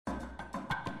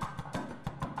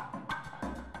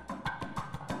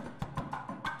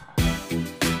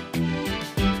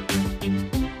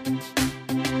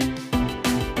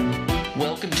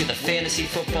Fantasy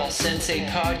Football Sensei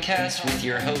podcast with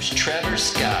your host, Trevor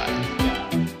Scott.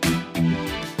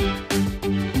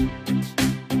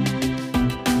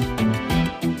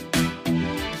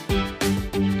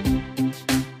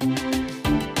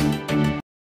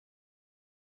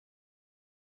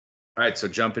 All right, so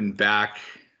jumping back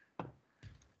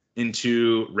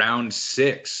into round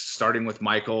 6, starting with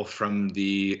Michael from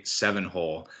the 7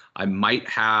 hole. I might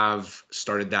have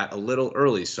started that a little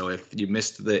early, so if you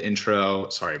missed the intro,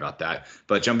 sorry about that.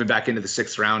 But jumping back into the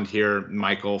 6th round here,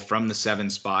 Michael from the 7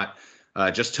 spot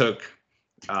just took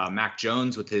Mac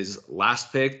Jones with his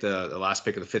last pick, the last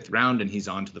pick of the 5th round, and he's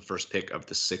on to the first pick of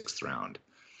the 6th round.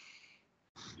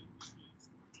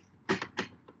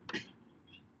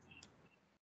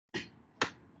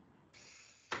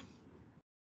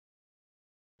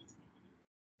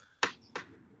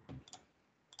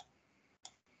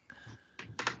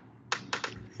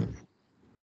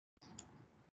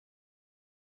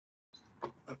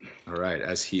 All right,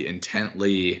 as he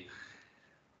intently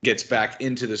gets back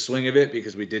into the swing of it,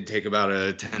 because we did take about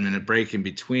a 10-minute break in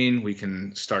between, we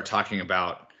can start talking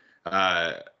about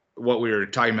what we were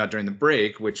talking about during the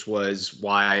break, which was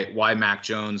why Mac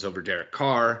Jones over Derek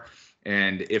Carr,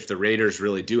 and if the Raiders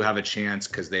really do have a chance,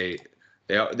 because they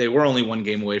were only 1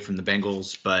 game away from the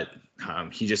Bengals, but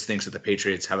he just thinks that the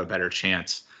Patriots have a better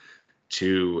chance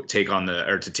to take down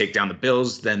the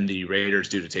Bills than the Raiders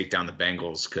do to take down the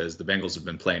Bengals, because the Bengals have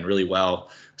been playing really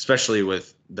well, especially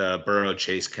with the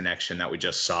Burrow-Chase connection that we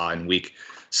just saw in week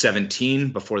 17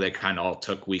 before they kind of all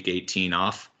took week 18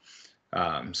 off.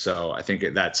 So I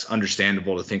think that's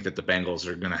understandable to think that the Bengals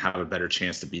are going to have a better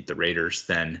chance to beat the Raiders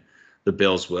than the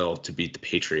Bills will to beat the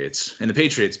Patriots. And the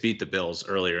Patriots beat the Bills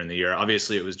earlier in the year.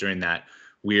 Obviously, it was during that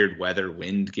weird weather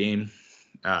wind game.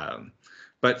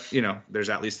 But, there's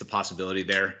at least the possibility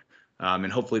there.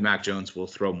 And hopefully Mac Jones will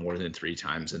throw more than 3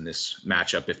 times in this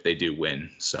matchup if they do win.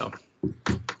 So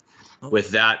with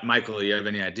that, Michael, you have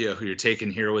any idea who you're taking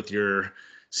here with your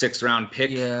 6th round pick?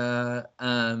 Yeah.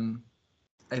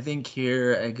 I think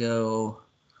here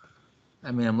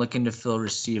I'm looking to fill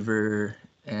receiver,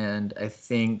 and I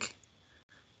think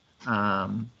I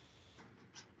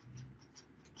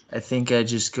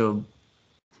just go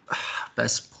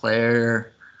best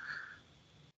player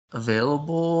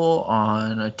available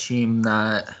on a team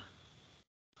that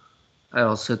I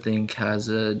also think has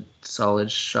a solid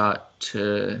shot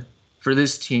for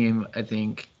this team. I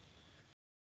think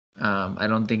I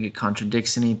don't think it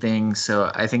contradicts anything,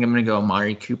 so I think I'm going to go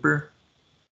Amari Cooper.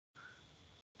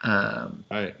 All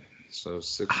right, so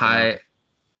 6 high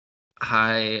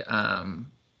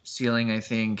ceiling, I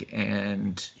think,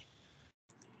 and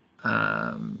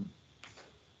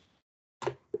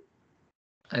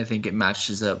I think it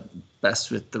matches up best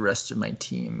with the rest of my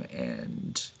team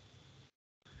and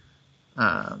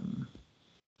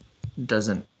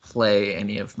doesn't play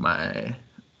any of my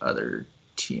other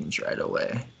teams right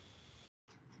away.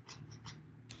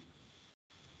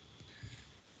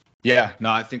 Yeah,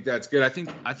 no, I think that's good. I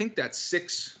think that's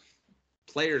 6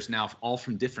 players now, all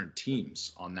from different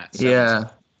teams on that 7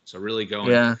 spot. So really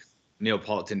going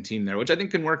Neapolitan team there, which I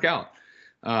think can work out.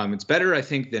 It's better, I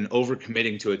think, than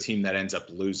overcommitting to a team that ends up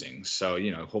losing. So,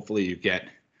 hopefully you get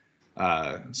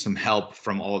some help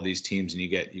from all of these teams, and you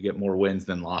get more wins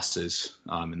than losses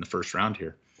in the first round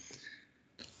here.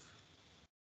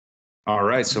 All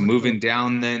right, so moving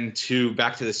down then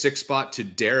back to the 6th spot to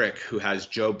Derek, who has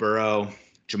Joe Burrow,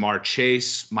 Jamar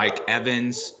Chase, Mike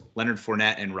Evans, Leonard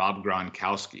Fournette, and Rob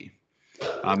Gronkowski.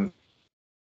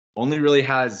 Only really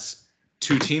has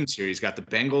 2 teams here. He's got the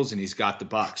Bengals and he's got the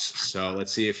Bucks. So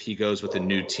let's see if he goes with a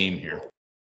new team here.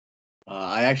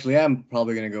 I actually am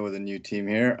probably going to go with a new team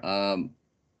here.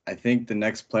 I think the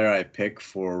next player I pick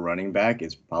for running back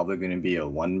is probably going to be a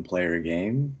 1-player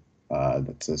game.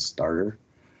 That's a starter.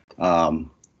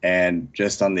 And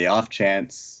just on the off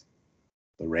chance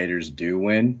the Raiders do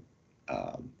win,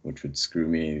 which would screw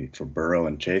me for Burrow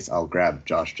and Chase, I'll grab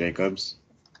Josh Jacobs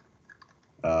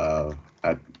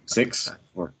at 6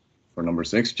 for number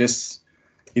 6. Just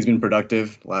he's been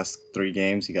productive last 3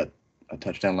 games. He got a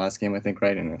touchdown last game, I think,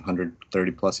 right, and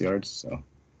 130 plus yards. So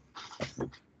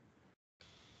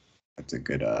that's a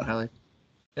good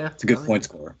it's a good point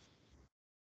scorer.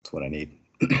 That's what I need.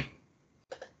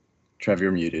 Trev,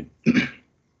 you're muted.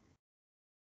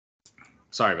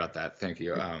 Sorry about that. Thank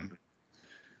you.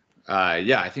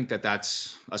 I think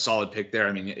that's a solid pick there.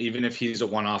 I mean, even if he's a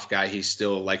one-off guy, he's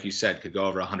still, like you said, could go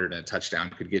over 100 and a touchdown,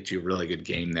 could get you a really good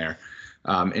game there.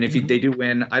 And if they do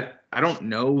win, I don't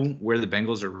know where the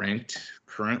Bengals are ranked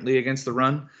currently against the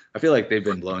run. I feel like they've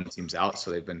been blowing teams out, so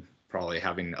they've been probably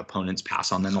having opponents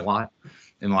pass on them a lot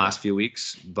in the last few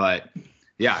weeks. But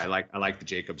Yeah, I like the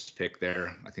Jacobs pick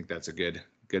there. I think that's a good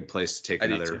place to take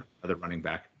another running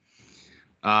back.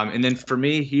 And then for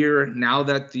me here, now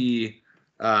that the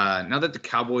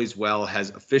Cowboys well has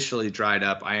officially dried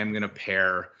up, I am going to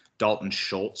pair Dalton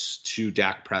Schultz to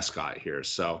Dak Prescott here.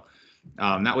 So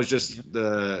that was just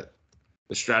the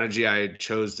strategy I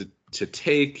chose to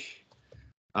take,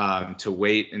 to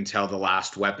wait until the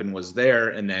last weapon was there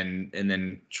and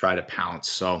then try to pounce.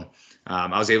 So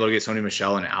I was able to get Sony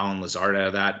Michel and Alan Lazard out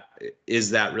of that. Is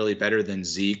that really better than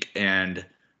Zeke and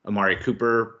Amari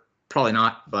Cooper? Probably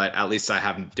not, but at least I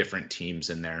have different teams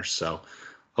in there. So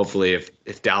hopefully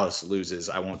if Dallas loses,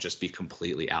 I won't just be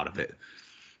completely out of it.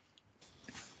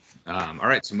 All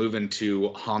right, so moving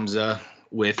to Hamza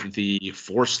with the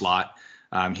 4 slot.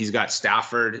 He's got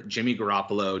Stafford, Jimmy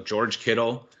Garoppolo, George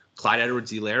Kittle, Clyde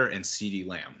Edwards-Helaire, and CeeDee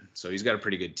Lamb. So he's got a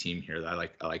pretty good team here. I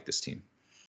like this team.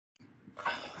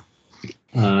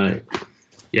 Yeah,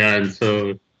 and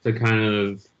so to kind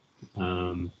of,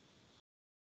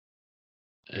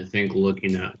 I think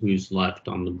looking at who's left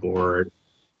on the board,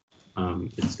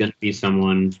 it's going to be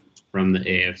someone from the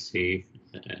AFC,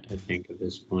 I think, at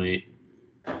this point.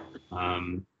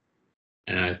 And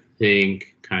I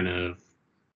think kind of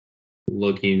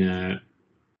looking at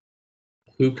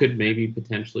who could maybe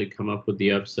potentially come up with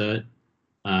the upset.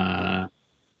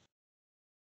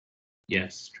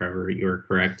 Yes, Trevor, you are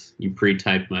correct. You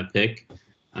pre-typed my pick.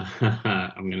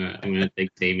 I'm gonna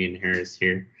take Damian Harris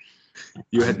here.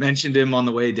 You had mentioned him on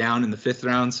the way down in the 5th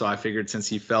round, so I figured since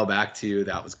he fell back to you,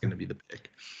 that was going to be the pick.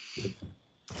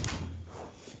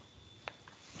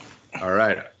 All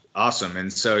right, awesome.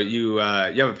 And so you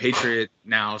have a Patriot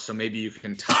now, so maybe you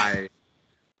can tie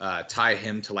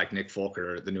him to like Nick Folk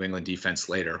or the New England defense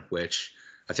later, which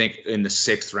I think in the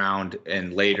 6th round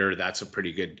and later, that's a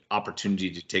pretty good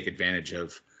opportunity to take advantage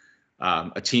of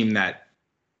a team that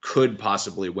could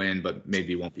possibly win, but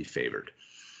maybe won't be favored.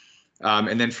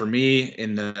 And then for me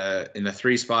in the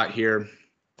 3 spot here,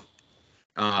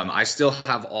 I still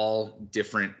have all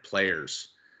different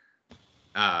players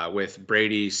with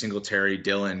Brady, Singletary,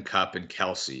 Dillon, Kupp, and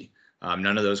Kelsey.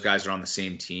 None of those guys are on the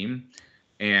same team.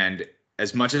 And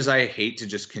as much as I hate to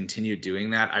just continue doing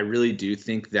that, I really do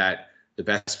think that the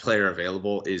best player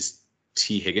available is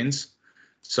T. Higgins.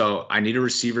 So I need a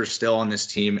receiver still on this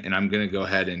team, and I'm going to go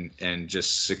ahead and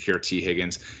just secure T.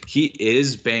 Higgins. He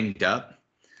is banged up.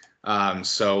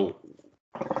 So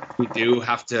we do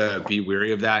have to be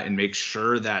wary of that and make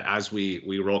sure that as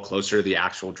we roll closer to the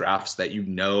actual drafts that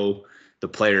the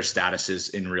player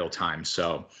statuses in real time.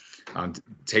 So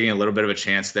taking a little bit of a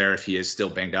chance there if he is still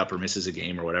banged up or misses a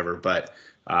game or whatever. But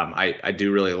I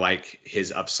do really like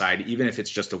his upside, even if it's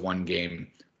just a 1-game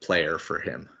player for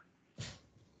him.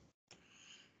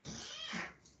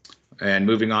 And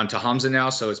moving on to Hamza now.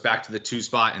 So it's back to the 2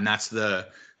 spot, and that's the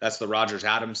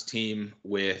Rodgers-Adams team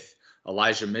with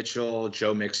Elijah Mitchell,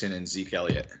 Joe Mixon, and Zeke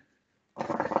Elliott.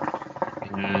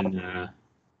 And I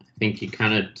think you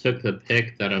kind of took the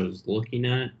pick that I was looking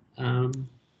at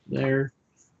there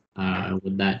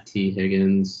with that T.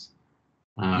 Higgins.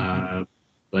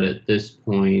 But at this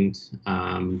point,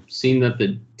 seeing that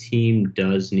the team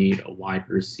does need a wide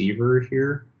receiver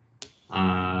here,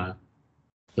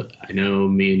 I know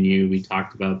me and you, we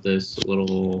talked about this a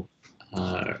little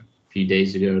a few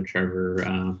days ago,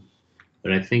 Trevor.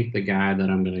 But I think the guy that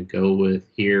I'm going to go with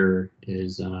here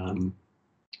is a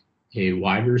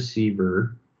wide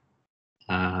receiver.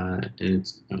 And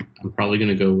I'm probably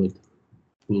going to go with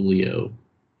Julio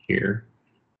here.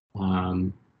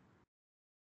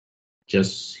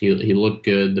 Just he looked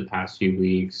good the past few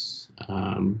weeks.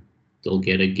 They'll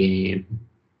get a game,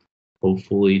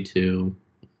 hopefully 2.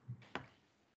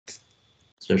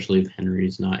 Especially if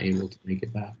Henry's not able to make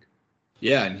it back.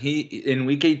 Yeah, and he in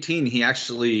week 18 he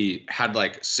actually had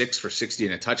like 6 for 60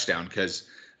 and a touchdown because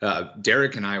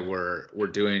Derek and I were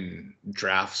doing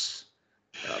drafts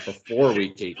before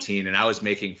week 18, and I was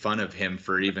making fun of him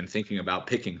for even thinking about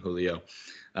picking Julio.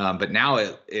 But now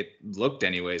it looked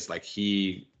anyways like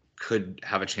he could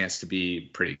have a chance to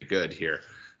be pretty good here.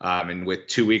 And with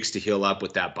 2 weeks to heal up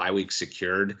with that bye week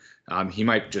secured, he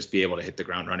might just be able to hit the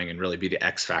ground running and really be the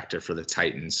X factor for the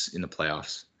Titans in the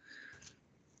playoffs.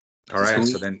 All right,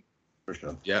 so then, for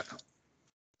sure. Yeah.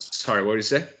 Sorry, what did you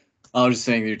say? I was just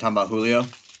saying you're talking about Julio.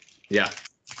 Yeah.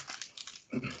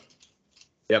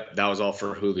 Yep, that was all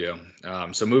for Julio.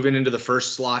 So moving into the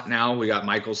 1st slot now, we got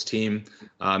Michael's team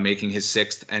making his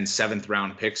 6th and 7th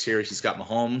round picks here. He's got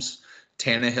Mahomes,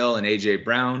 Tannehill, and A.J.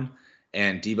 Brown,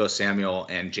 and Deebo Samuel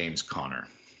and James Conner.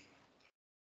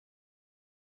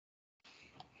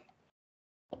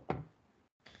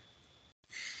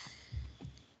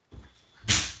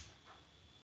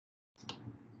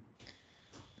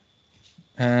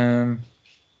 Um,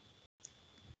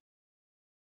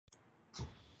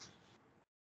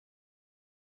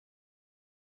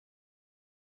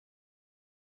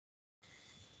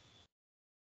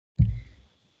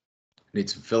 Need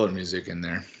some filler music in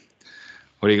there.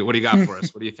 What do you got for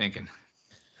us? What are you thinking?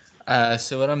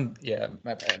 so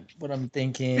my bad. What I'm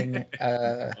thinking,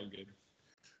 All good.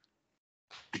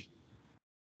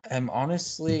 I'm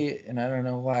honestly, and I don't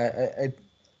know why,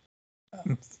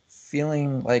 I'm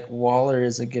feeling like Waller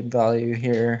is a good value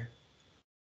here.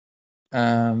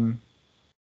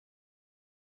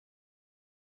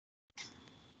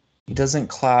 He doesn't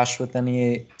clash with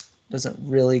any, doesn't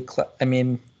really, I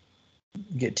mean,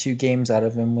 get 2 games out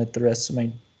of him with the rest of my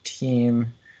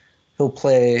team. He'll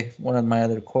play one of my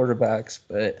other quarterbacks,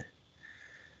 but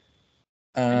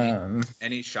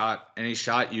any shot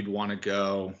you'd want to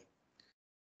go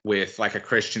with like a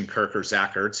Christian Kirk or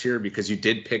Zach Ertz here, because you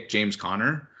did pick James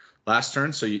Conner last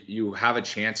turn, so you have a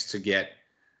chance to get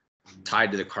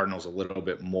tied to the Cardinals a little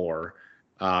bit more.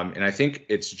 And I think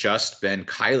it's just been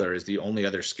Kyler is the only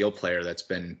other skill player that's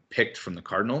been picked from the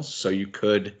Cardinals. So you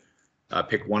could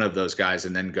pick one of those guys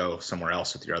and then go somewhere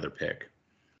else with your other pick.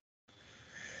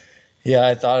 yeah,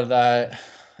 I thought of that.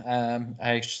 I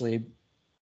actually,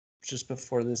 just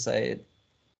before this, I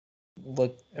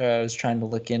was trying to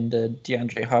look into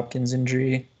DeAndre Hopkins'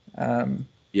 injury.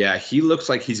 Yeah, he looks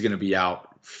like he's going to be out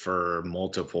for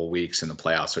multiple weeks in the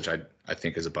playoffs, which I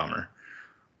think is a bummer.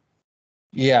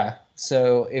 Yeah,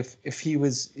 so if he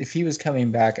was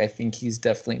coming back, I think he's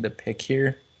definitely the pick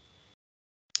here.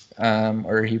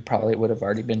 Or he probably would have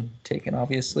already been taken,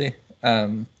 obviously.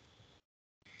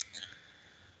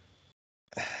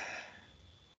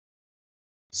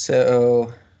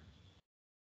 So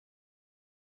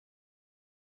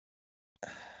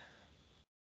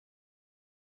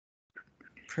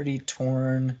pretty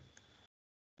torn.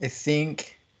 I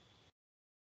think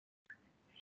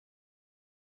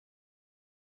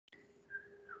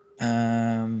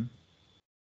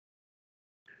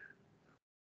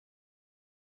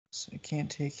so I can't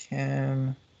take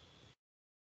him.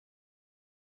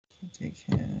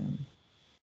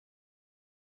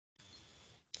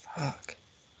 Fuck.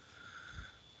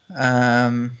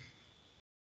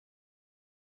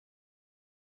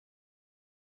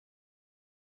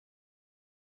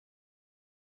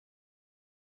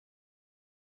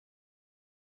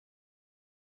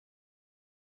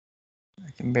 I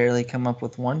can barely come up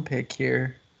with one pick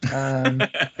here. I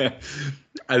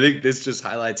think this just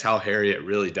highlights how hairy it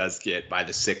really does get by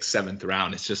the 6th, 7th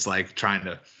round. It's just like trying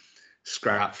to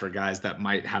scrap for guys that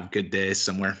might have good days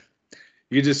somewhere.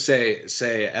 You could just say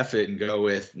F it and go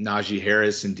with Najee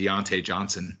Harris and Deontay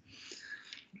Johnson.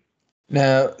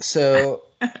 No, so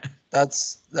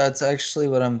that's actually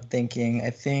what I'm thinking. I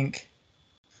think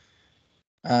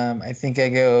I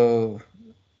go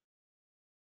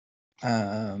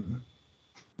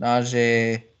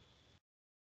Najee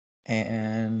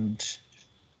and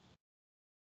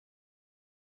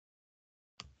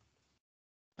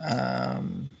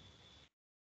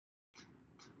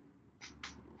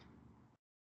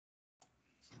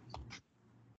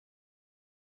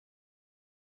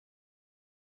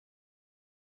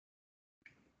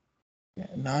yeah,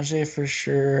 Najee for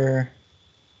sure.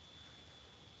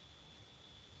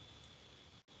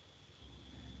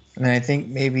 And I think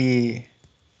maybe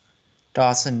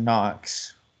Dawson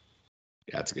Knox.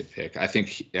 Yeah, that's a good pick. I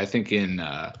think in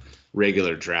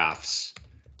regular drafts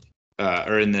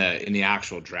or in the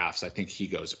actual drafts, I think he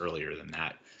goes earlier than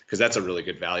that, because that's a really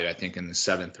good value, I think, in the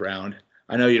 7th round.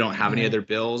 I know you don't have any other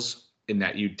Bills in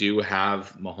that you do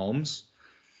have Mahomes,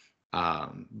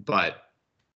 but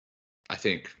I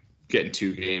think getting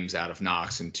 2 games out of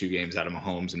Knox and 2 games out of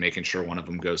Mahomes and making sure one of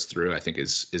them goes through, I think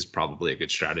is probably a good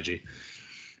strategy.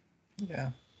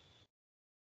 Yeah.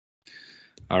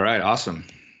 All right, awesome.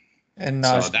 And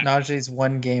Najee's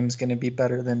one game is going to be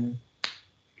better than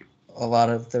a lot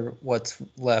of what's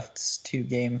left's 2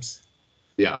 games.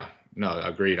 Yeah, no,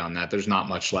 agreed on that. There's not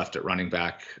much left at running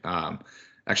back.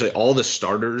 Actually, all the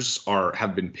starters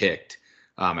have been picked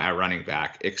at running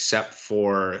back, except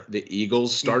for the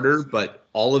Eagles starter, but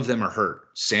all of them are hurt.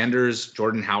 Sanders,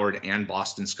 Jordan Howard, and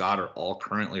Boston Scott are all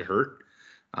currently hurt.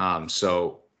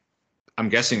 So I'm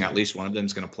guessing at least one of them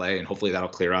is going to play, and hopefully that'll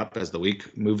clear up as the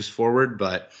week moves forward.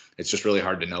 But it's just really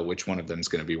hard to know which one of them is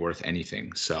going to be worth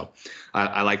anything. So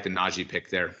I like the Najee pick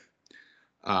there.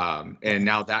 And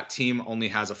now that team only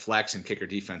has a flex and kicker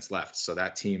defense left. So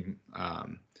that team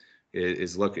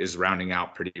is rounding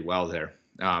out pretty well there.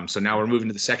 So now we're moving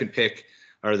to the second pick,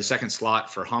 or the second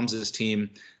slot for Hamza's team.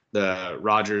 The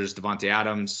Rodgers, Devontae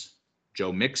Adams,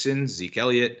 Joe Mixon, Zeke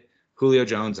Elliott, Julio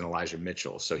Jones and Elijah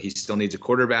Mitchell. So he still needs a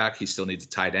quarterback, he still needs a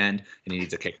tight end, and he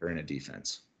needs a kicker and a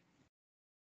defense.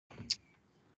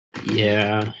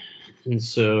 Yeah. And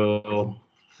so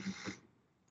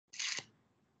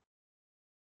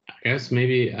I guess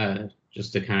maybe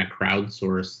just to kind of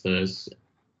crowdsource this,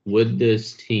 with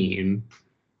this team,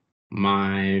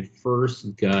 my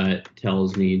first gut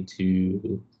tells me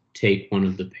to take one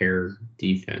of the paired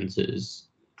defenses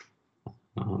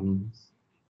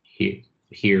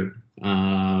here.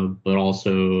 But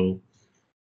also,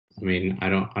 I mean, I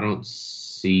don't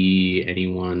see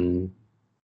anyone.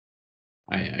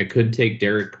 I could take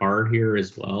Derek Carr here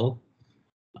as well,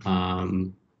 but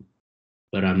I'm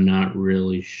not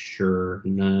really sure.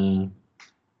 Nah.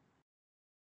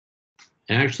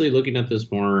 And actually, looking at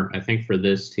this more, I think for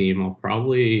this team, I'll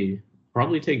probably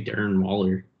take Darren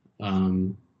Waller.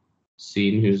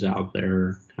 Seeing who's out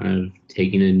there, kind of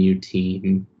taking a new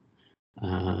team,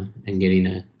 and getting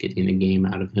a game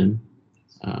out of him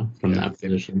from that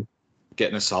position.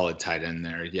 Getting a solid tight end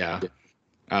there, yeah.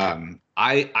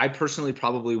 I personally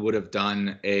probably would have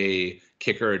done a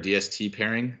kicker or DST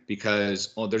pairing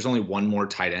because there's only one more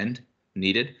tight end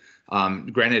needed.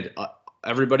 Granted,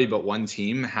 everybody but one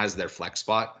team has their flex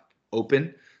spot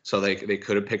open, so they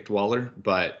could have picked Waller,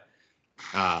 but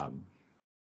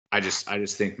I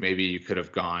just think maybe you could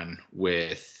have gone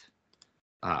with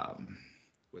a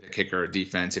kicker or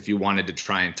defense if you wanted to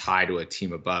try and tie to a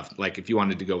team above, like if you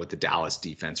wanted to go with the Dallas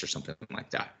defense or something like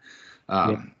that.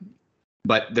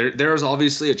 But there's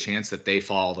obviously a chance that they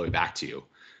fall all the way back to you.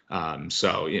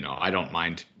 So, I don't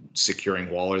mind securing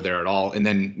Waller there at all. And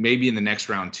then maybe in the next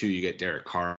round too, you get Derek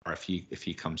Carr if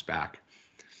he comes back.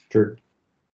 Sure.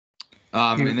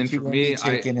 And then for me,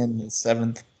 taken in the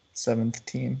seventh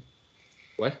team.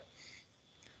 What?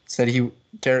 Said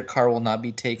Derek Carr will not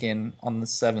be taken on the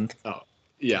 7th. Oh,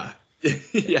 yeah.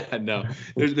 Yeah, no.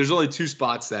 There's only two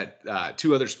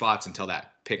other spots until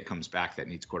that pick comes back that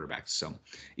needs quarterbacks. So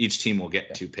each team will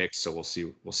get 2 picks. So we'll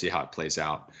see how it plays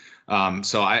out.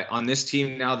 So on this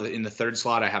team now, in the 3rd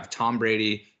slot, I have Tom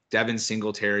Brady, Devin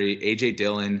Singletary, AJ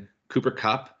Dillon, Cooper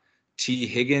Kupp, T.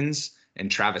 Higgins,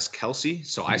 and Travis Kelce.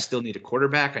 So I still need a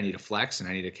quarterback, I need a flex, and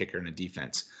I need a kicker and a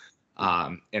defense.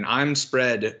 And I'm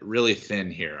spread really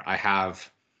thin here. I have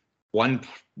one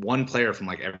player from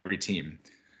like every team.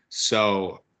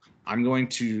 So I'm going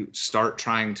to start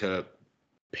trying to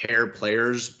pair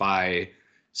players by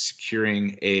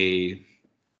securing a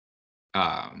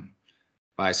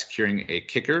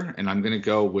kicker, and I'm going to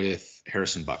go with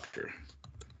Harrison Butker.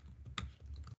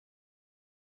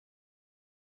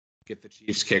 Get the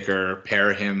Chiefs kicker,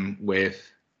 pair him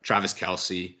with Travis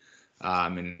Kelce,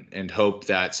 and hope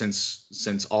that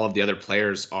since all of the other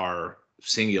players are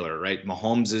singular, right?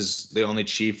 Mahomes is the only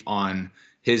Chief on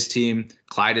his team,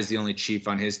 Clyde is the only Chief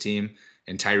on his team,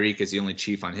 and Tyreek is the only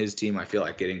Chief on his team. I feel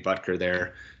like getting Butker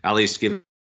there at least get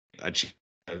a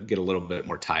little bit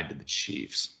more tied to the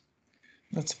Chiefs.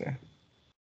 That's fair.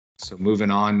 So moving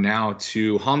on now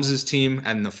to Hamza's team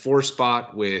and the 4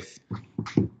 spot with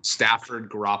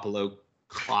Stafford, Garoppolo,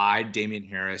 Clyde, Damian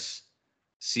Harris,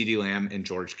 CeeDee Lamb, and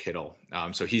George Kittle.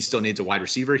 So he still needs a wide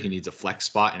receiver. He needs a flex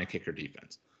spot and a kicker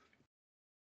defense.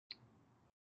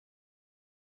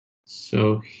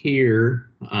 So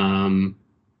here,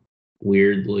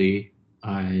 weirdly,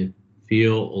 I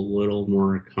feel a little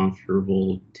more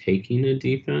comfortable taking a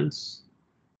defense.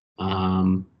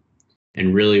 And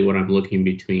really what I'm looking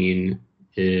between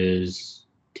is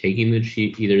taking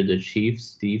either the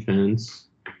Chiefs defense,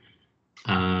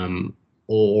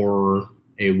 or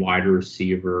a wide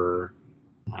receiver,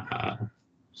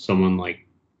 someone like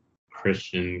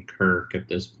Christian Kirk at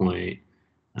this point.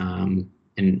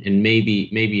 And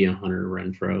maybe a Hunter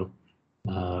Renfrow.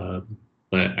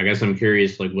 But I guess I'm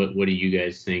curious, like, what do you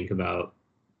guys think about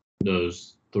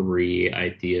those 3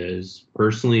 ideas?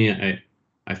 Personally,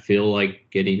 I feel like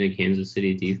getting a Kansas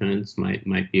City defense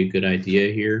might be a good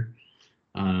idea here.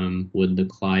 With the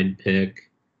Clyde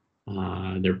pick,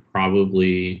 they're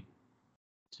probably,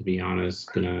 to be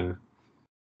honest, gonna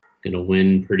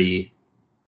win pretty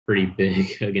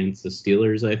big against the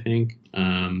Steelers, I think.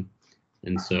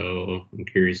 And so I'm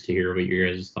curious to hear what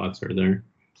your guys' thoughts are there.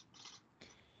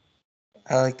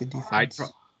 I like the defense. I'd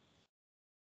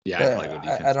probably go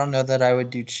defense. I don't know that I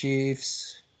would do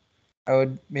Chiefs. I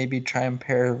would maybe try and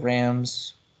pair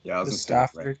Rams with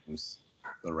Stafford.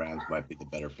 The Rams might be the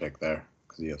better pick there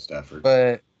because you have Stafford.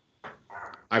 But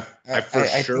I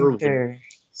think they're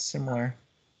similar.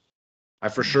 I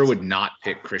for sure would not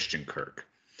pick Christian Kirk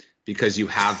because you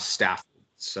have Stafford.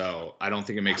 So I don't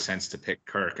think it makes sense to pick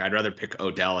Kirk. I'd rather pick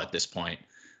Odell at this point,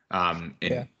 and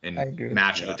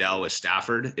match Odell with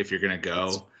Stafford if you're going to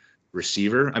go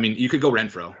receiver. I mean, you could go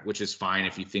Renfro, which is fine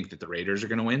if you think that the Raiders are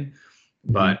going to win.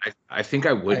 But I think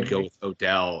I would go with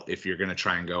Odell if you're going to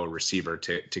try and go a receiver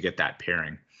to get that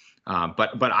pairing.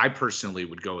 But I personally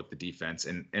would go with the defense,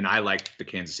 and I like the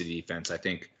Kansas City defense. I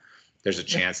think there's a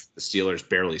chance the Steelers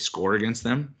barely score against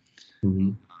them.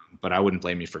 But I wouldn't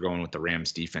blame you for going with the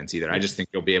Rams defense either. I just think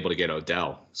you'll be able to get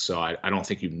Odell. So I don't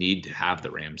think you need to have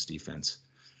the Rams defense.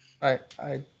 I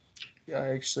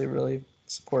actually really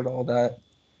support all that.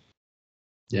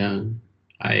 Yeah,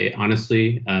 I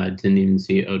honestly didn't even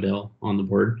see Odell on the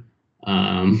board.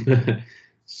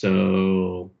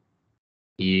 So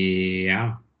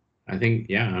yeah, I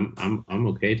think I'm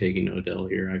okay taking Odell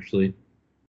here actually.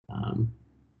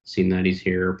 Seeing that he's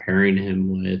here, pairing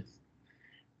him with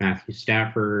Matthew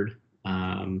Stafford,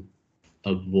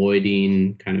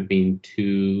 avoiding kind of being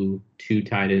too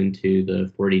tied into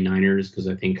the 49ers, because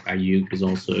I think Ayuk is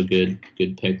also a good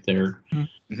pick there.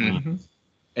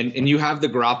 And you have the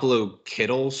Garoppolo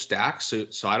Kittle stack, so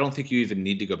I don't think you even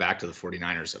need to go back to the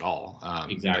 49ers at all.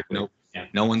 Exactly.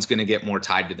 No one's going to get more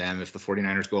tied to them. If the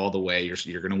 49ers go all the way,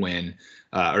 you're going to win,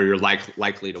 or you're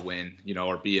likely to win,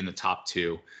 or be in the top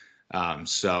two.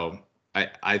 So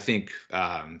I think,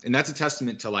 and that's a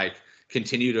testament to like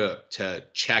continue to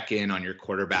check in on your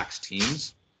quarterback's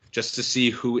teams just to see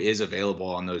who is available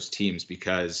on those teams,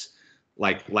 because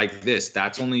like this,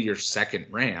 that's only your second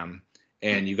Ram,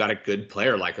 and you got a good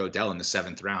player like Odell in the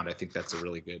 7th round. I think that's a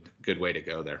really good way to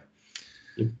go there.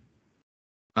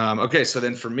 Okay, so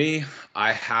then for me,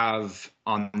 I have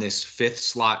on this 5th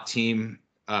slot team,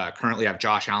 currently I have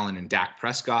Josh Allen and Dak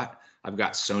Prescott. I've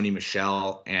got Sony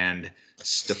Michel and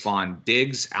Stephon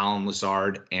Diggs, Alan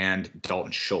Lazard, and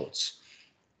Dalton Schultz.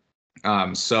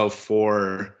 So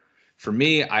for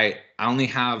me, I only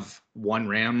have one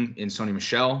Ram in Sony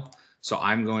Michel, so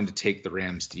I'm going to take the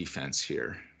Rams defense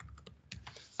here.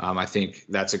 I think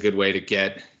that's a good way to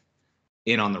get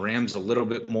in on the Rams a little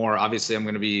bit more. Obviously, I'm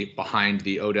going to be behind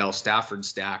the Odell Stafford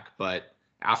stack, but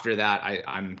after that,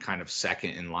 I'm kind of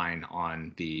second in line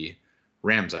on the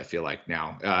Rams, I feel like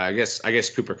now. I guess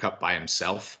Cooper Kupp by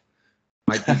himself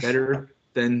might be better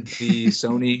than the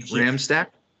Sony Ram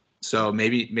stack. So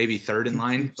maybe third in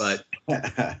line, but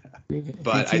I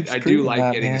do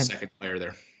like getting a second player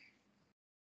there.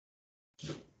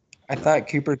 I thought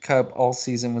Cooper Kupp all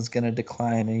season was going to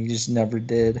decline, and he just never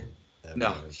did.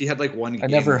 No, he had like one game. I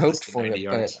never hoped for it,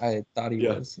 yards. but I thought he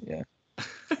was. Yeah.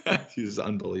 He was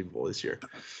unbelievable this year.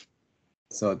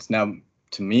 So it's now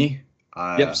to me.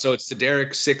 Yep. So it's the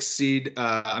Derek 6th the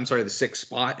 6th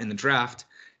spot in the draft,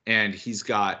 and he's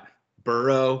got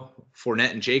Burrow,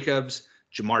 Fournette, and Jacobs,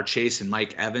 Jamar Chase, and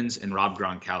Mike Evans, and Rob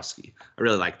Gronkowski. I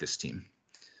really like this team.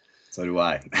 So do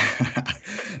I.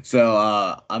 So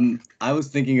I was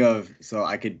thinking of, so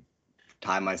I could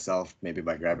tie myself maybe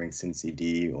by grabbing Cincy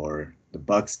D or the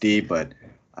Bucks D, but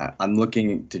I'm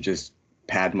looking to just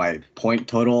pad my point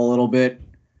total a little bit,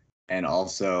 and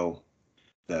also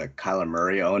the Kyler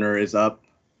Murray owner is up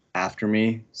after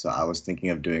me, so I was thinking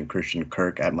of doing Christian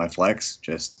Kirk at my flex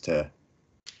just to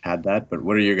add that. But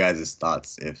what are your guys'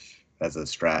 thoughts if as a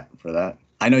strat for that?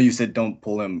 I know you said don't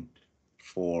pull him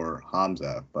for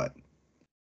Hamza, but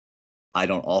I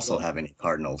don't also have any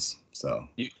Cardinals, so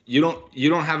you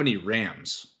don't have any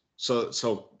Rams.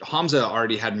 So Hamza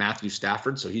already had Matthew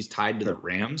Stafford, so he's tied to the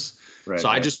Rams. Right, so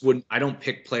I just wouldn't. I don't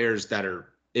pick players that are,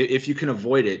 if you can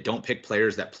avoid it, don't pick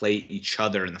players that play each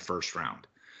other in the first round.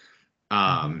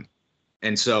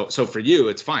 And so for you,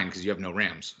 it's fine because you have no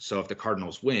Rams. So if the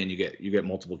Cardinals win, you get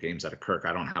multiple games out of Kirk.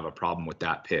 I don't have a problem with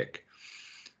that pick.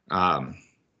 Go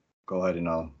ahead and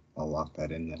I'll lock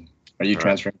that in then. Are you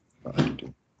transferring? Right.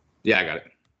 Yeah, I got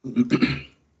it.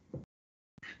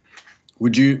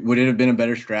 Would it have been a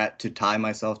better strat to tie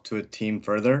myself to a team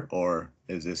further, or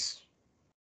is this?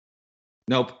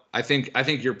 Nope. I think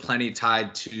you're plenty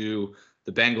tied to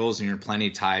the Bengals and you're plenty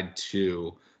tied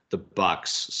to the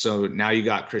Bucks. So now you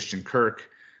got Christian Kirk,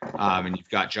 and you've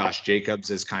got Josh Jacobs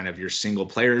as kind of your single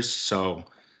players. So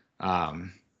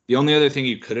the only other thing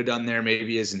you could have done there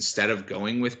maybe is, instead of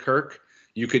going with Kirk,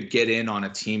 you could get in on a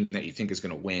team that you think is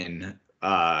going to win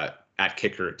at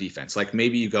kicker or defense. Like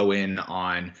maybe you go in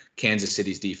on Kansas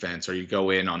City's defense, or you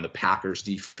go in on the Packers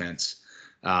defense,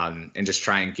 and just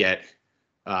try and get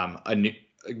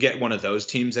one of those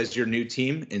teams as your new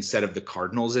team instead of the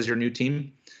Cardinals as your new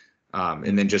team.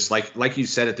 And then just like you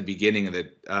said at the beginning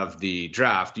of the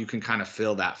draft, you can kind of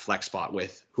fill that flex spot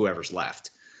with whoever's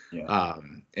left. Yeah.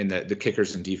 And the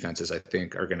kickers and defenses, I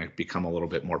think, are going to become a little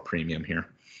bit more premium here.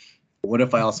 What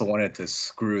if I also wanted to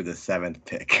screw the 7th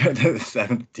pick, the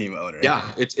 7th team owner?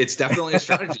 Yeah, it's definitely a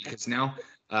strategy because now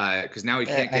he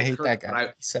can't get hate Kirk. That guy.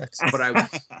 He sucks.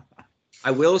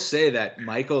 I will say that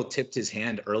Michael tipped his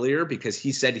hand earlier because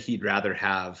he said he'd rather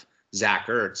have Zach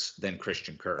Ertz than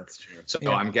Christian Kirk. That's true. So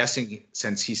Yeah. I'm guessing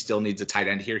since he still needs a tight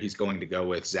end here, he's going to go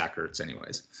with Zach Ertz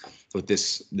anyways, with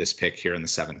this pick here in the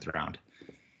 7th round.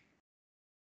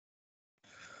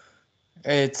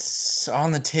 It's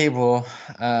on the table.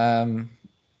 I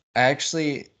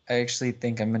actually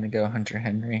think I'm gonna go Hunter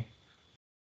Henry.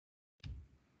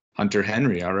 Hunter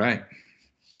Henry, all right.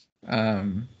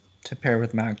 To pair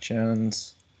with Mac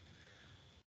Jones.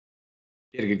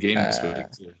 He had a good game this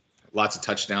week too. Lots of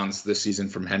touchdowns this season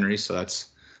from Henry, so it's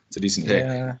a decent pick.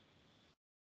 Yeah.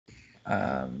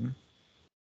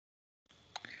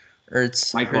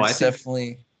 Ertz, Michael, Ertz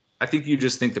definitely. I think you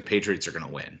just think the Patriots are going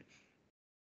to win.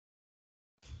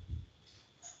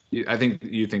 I think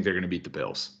you think they're going to beat the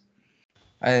Bills.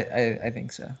 I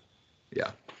think so.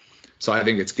 Yeah. So I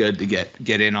think it's good to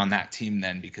get in on that team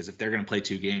then, because if they're going to play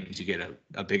 2 games, you get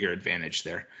a bigger advantage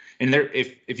there. And there,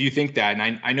 if you think that,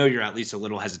 and I know you're at least a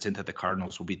little hesitant that the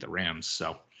Cardinals will beat the Rams.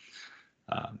 So,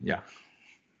 yeah,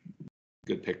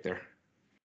 good pick there.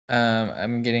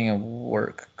 I'm getting a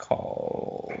work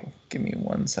call. Give me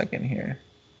 1 second here.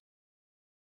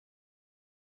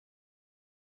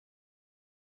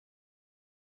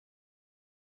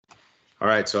 All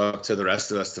right, so up to the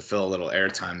rest of us to fill a little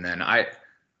airtime then.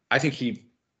 I think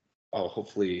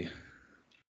hopefully,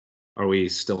 are we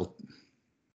still?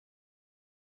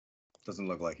 Doesn't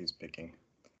look like he's picking.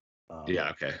 Yeah,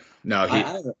 okay. No,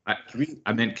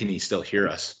 I meant, can he still hear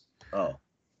us? Oh,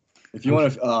 if you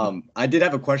want to, I did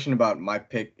have a question about my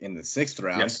pick in the 6th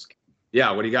round. Yes.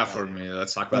 Yeah, what do you got for me?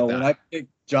 Let's talk about that. When I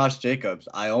picked Josh Jacobs,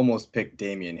 I almost picked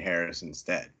Damian Harris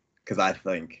instead, because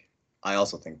I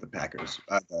also think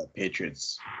the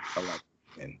Patriots are like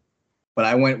in. But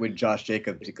I went with Josh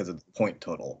Jacobs because of the point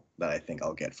total that I think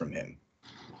I'll get from him,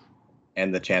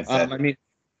 and the chance that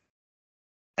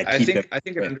I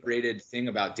think an underrated thing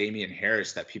about Damian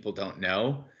Harris that people don't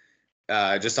know,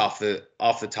 just off the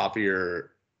top of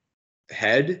your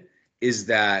head, is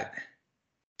that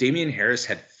Damian Harris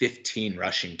had 15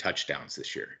 rushing touchdowns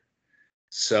this year.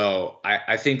 So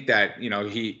I think that,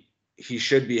 he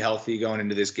should be healthy going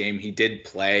into this game. He did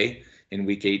play in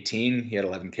week 18. He had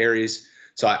 11 carries.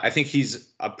 So I think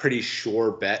he's a pretty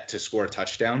sure bet to score a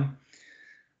touchdown.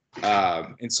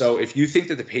 And so if you think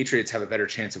that the Patriots have a better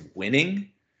chance of winning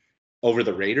over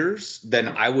the Raiders, then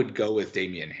I would go with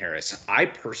Damian Harris. I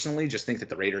personally just think that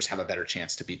the Raiders have a better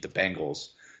chance to beat the Bengals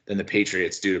than the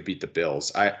Patriots do to beat the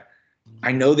Bills.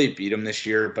 I know they beat them this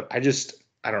year, but I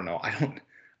don't know.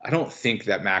 I don't think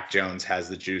that Mac Jones has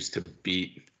the juice to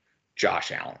beat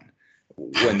Josh Allen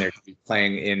when they're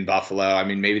playing in Buffalo. I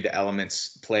mean, maybe the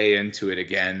elements play into it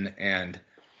again, and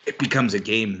it becomes a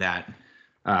game that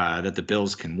the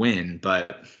Bills can win,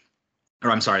 that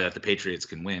the Patriots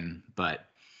can win. But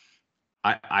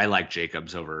I like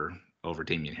Jacobs over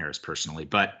Damian Harris personally,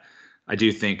 but I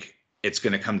do think it's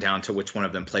going to come down to which one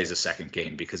of them plays a second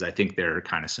game, because I think they're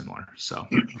kind of similar. So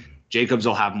Jacobs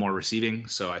will have more receiving,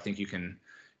 so I think you can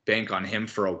bank on him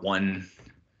for a 1.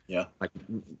 Yeah. Like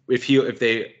if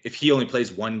he only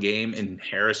plays 1 game and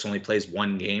Harris only plays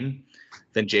 1 game,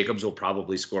 then Jacobs will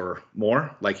probably score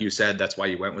more. Like you said, that's why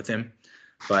you went with him.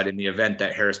 But in the event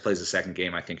that Harris plays a second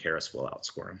game, I think Harris will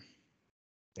outscore him.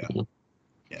 Yeah.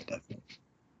 Yeah, definitely.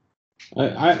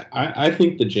 I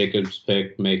think the Jacobs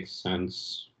pick makes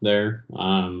sense there.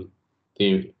 I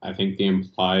think the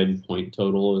implied point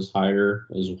total is higher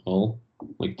as well.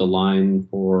 Like the line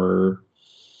for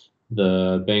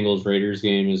the Bengals Raiders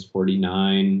game is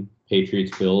 49.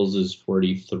 Patriots Bills is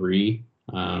 43.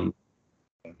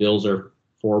 Bills are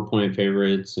 4-point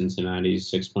favorites.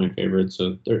 Cincinnati's 6-point favorites.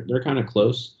 So they're kind of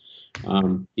close.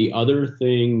 The other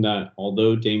thing that,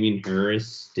 although Damian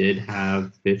Harris did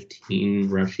have 15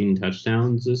 rushing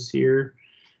touchdowns this year,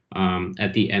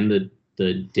 at the end of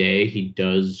the day, he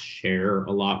does share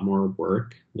a lot more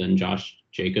work than Josh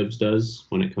Jacobs does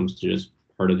when it comes to just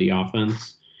part of the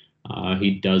offense.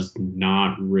 He does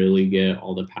not really get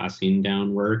all the passing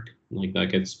down work. Like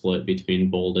that gets split between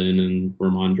Bolden and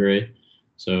Ramondre.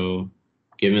 So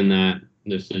given that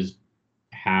this is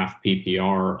half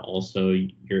PPR, also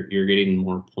you're getting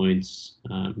more points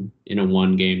in a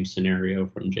 1-game scenario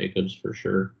from Jacobs for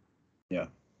sure. Yeah,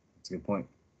 that's a good point.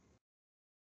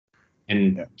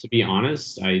 And to be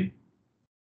honest, I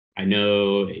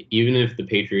know even if the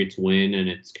Patriots win and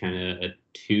it's kind of a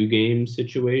 2-game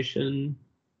situation,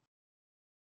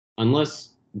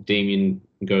 unless Damian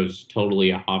goes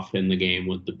totally off in the game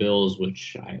with the Bills,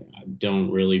 which I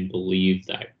don't really believe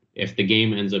that. If the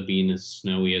game ends up being as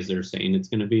snowy as they're saying it's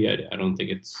going to be, I don't think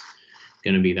it's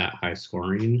going to be that high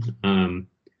scoring. I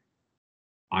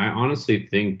honestly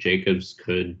think Jacobs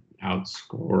could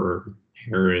outscore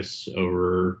Harris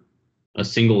over a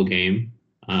single game,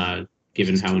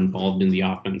 given how involved in the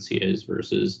offense he is,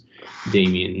 versus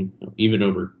Damian, even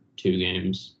over 2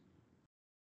 games.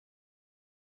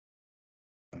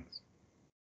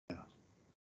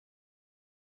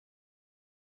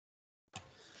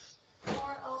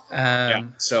 Yeah.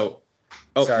 So,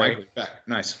 sorry. Michael, back.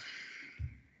 Nice.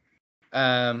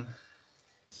 Um,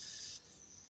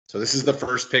 So this is the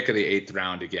first pick of the 8th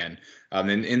round again.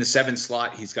 In the 7th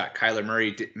slot, he's got Kyler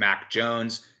Murray, Mac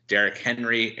Jones, Derrick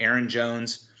Henry, Aaron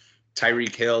Jones,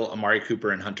 Tyreek Hill, Amari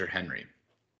Cooper, and Hunter Henry.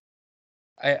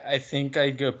 I think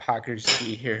I'd go Packers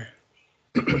D here.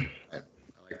 I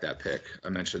like that pick. I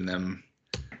mentioned them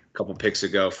a couple picks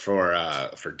ago for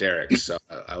Derek, so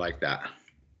I like that.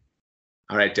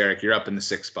 All right, Derek, you're up in the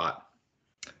 6th spot.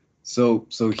 So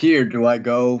here, do I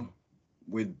go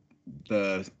with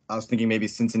I was thinking maybe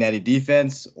Cincinnati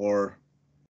defense, or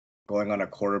going on a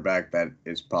quarterback that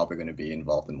is probably going to be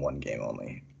involved in one game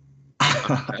only,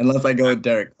 unless I go with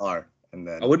Derek Carr. And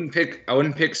then I wouldn't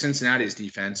pick Cincinnati's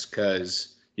defense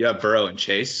because you have Burrow and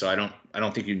Chase, so I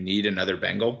don't think you need another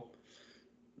Bengal.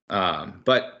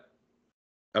 But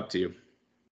up to you.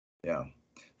 Yeah.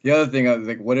 The other thing, I was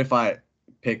like, what if I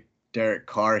pick Derek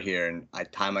Carr here and I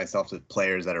tie myself to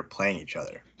players that are playing each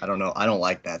other? I don't know. I don't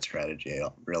like that strategy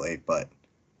really, but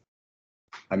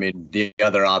I mean, the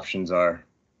other options are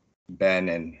Ben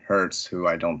and Hurts, who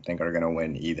I don't think are going to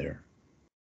win either.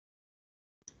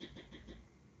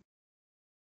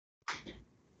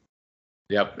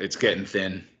 Yep, it's getting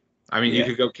thin. I mean, you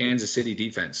could go Kansas City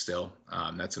defense still.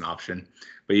 That's an option,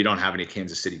 but you don't have any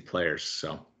Kansas City players,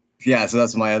 so. Yeah, so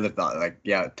that's my other thought. Like,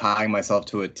 yeah, tying myself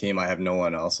to a team I have no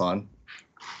one else on.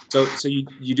 So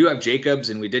you do have Jacobs,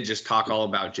 and we did just talk all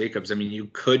about Jacobs. I mean, you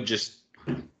could just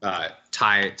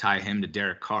tie him to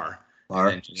Derek Carr,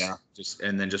 and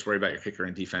then just worry about your kicker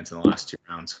and defense in the last 2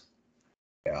 rounds.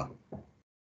 Yeah,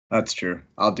 that's true.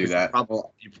 I'll do that.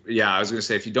 Yeah, I was gonna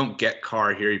say if you don't get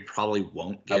Carr here, you probably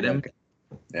won't get him.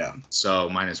 Yeah. So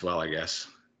might as well, I guess.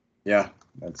 Yeah,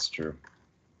 that's true.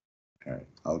 All right,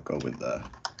 I'll go with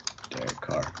Derek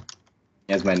Carr.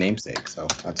 He has my namesake, so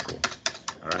that's cool.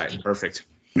 All right, perfect.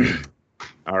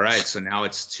 All right, so now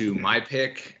it's to my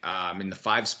pick. In the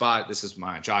 5 spot, this is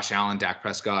my Josh Allen, Dak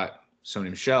Prescott, Sony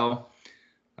Michel,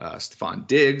 Stephon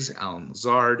Diggs, Alan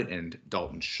Lazard, and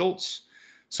Dalton Schultz.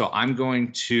 So I'm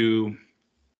going to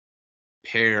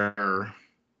pair.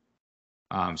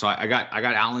 So I got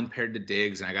Allen paired to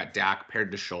Diggs, and I got Dak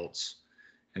paired to Schultz,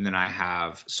 and then I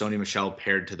have Sony Michel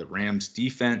paired to the Rams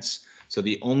defense. So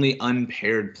the only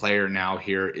unpaired player now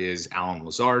here is Alan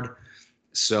Lazard.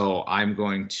 So I'm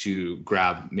going to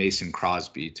grab Mason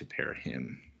Crosby to pair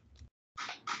him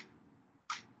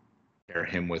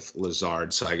with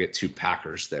Lazard. So I get 2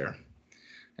 Packers there.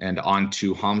 And on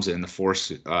to Hamza in the 4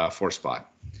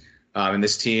 spot. And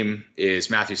this team is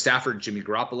Matthew Stafford, Jimmy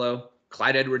Garoppolo,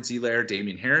 Clyde Edwards-Helaire,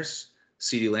 Damian Harris,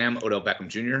 CeeDee Lamb, Odell Beckham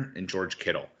Jr., and George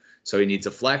Kittle. So he needs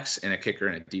a flex and a kicker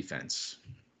and a defense.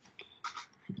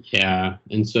 Yeah,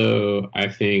 and so I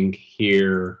think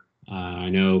here, I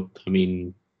know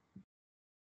coming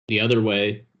the other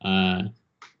way,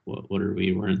 what are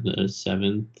we? We're in the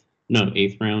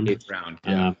 8th round. 8th round,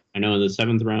 yeah. I know in the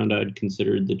 7th round I'd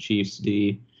considered the Chiefs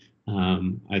D.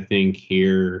 I think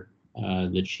here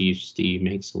the Chiefs D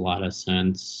makes a lot of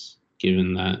sense,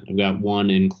 given that I've got one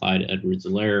in Clyde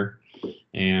Edwards-Helaire,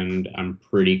 and I'm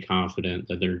pretty confident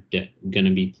that they're going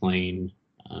to be playing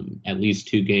at least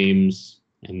 2 games,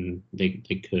 and they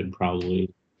could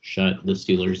probably shut the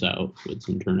Steelers out with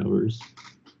some turnovers.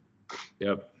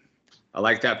 Yep. I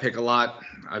like that pick a lot.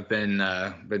 I've been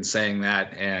saying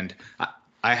that, and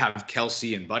I have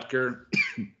Kelsey and Butker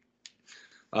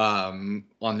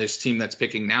on this team that's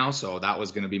picking now. So that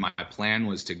was going to be my plan,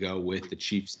 was to go with the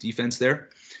Chiefs defense there.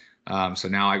 So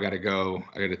now I got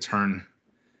to turn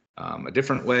a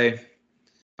different way.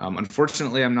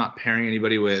 Unfortunately, I'm not pairing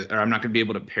anybody with, or I'm not going to be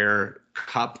able to pair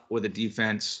Kupp with a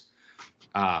defense.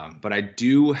 But I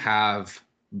do have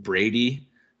Brady,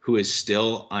 who is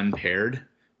still unpaired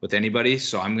with anybody.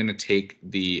 So I'm going to take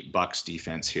the Bucs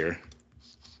defense here.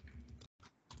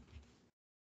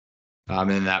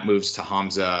 And that moves to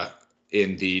Hamza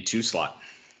in the 2 slot.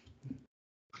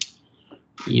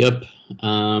 Yep.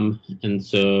 And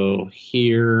so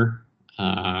here,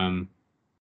 I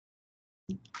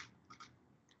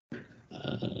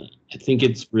think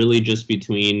it's really just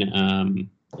between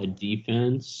a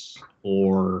defense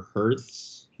or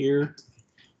Hurts here.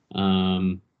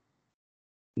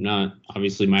 Not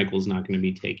obviously Michael's not going to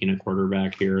be taking a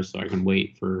quarterback here, so I can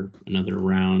wait for another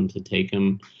round to take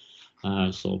him.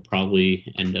 So I'll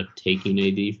probably end up taking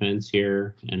a defense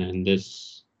here, and in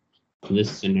this in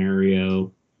this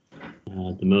scenario,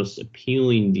 the most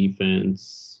appealing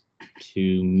defense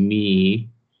to me,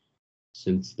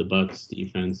 since the Bucks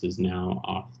defense is now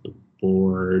off the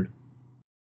board,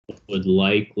 would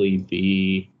likely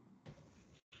be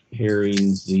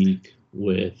pairing Zeke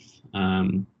with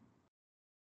the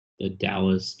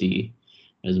Dallas D,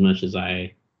 as much as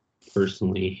I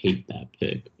personally hate that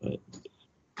pick. But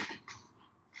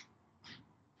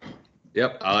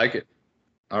Yep, I like it.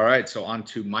 All right, so on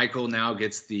to Michael now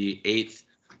gets the 8th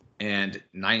and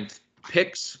 9th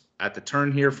picks at the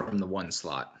turn here from the 1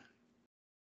 slot.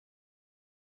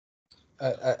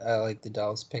 I like the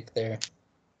Dallas pick there.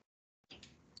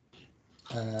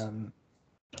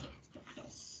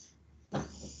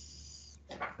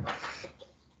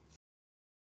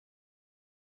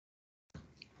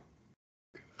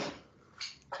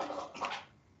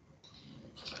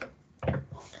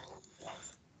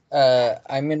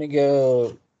 I'm gonna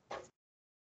go.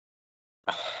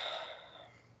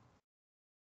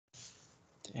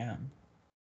 Damn,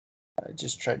 I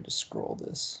just tried to scroll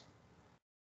this.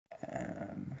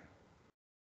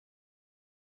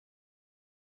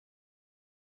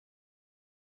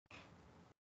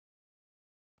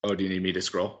 Oh, do you need me to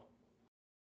scroll?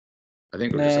 I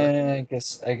think we're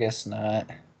just I guess not.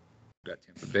 got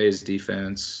Tampa Bay's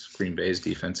defense, Green Bay's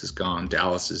defense is gone,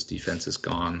 Dallas's defense is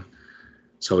gone.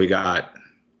 So we got,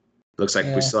 looks like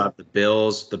we still have the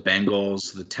Bills, the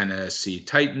Bengals, the Tennessee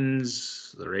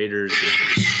Titans, the Raiders,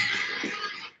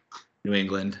 New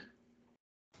England.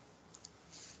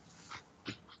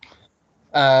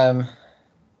 I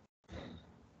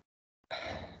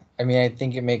mean, I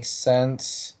think it makes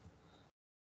sense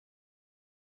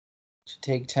to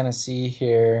take Tennessee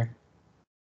here.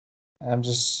 I'm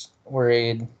just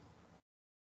worried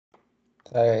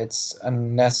that it's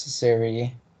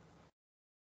unnecessary.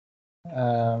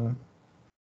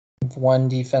 With one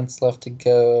defense left to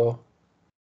go,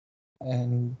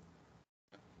 and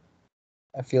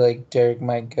I feel like Derek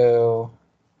might go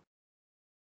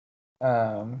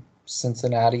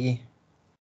Cincinnati.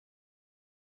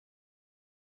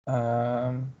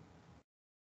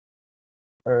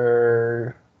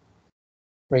 Or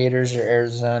Raiders or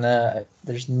Arizona.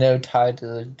 There's no tie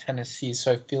to Tennessee,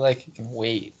 so I feel like it can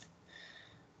wait.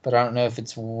 But I don't know if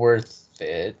it's worth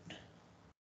it.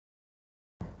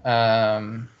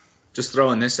 Just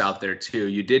throwing this out there too.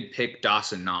 You did pick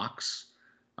Dawson Knox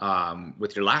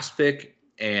with your last pick,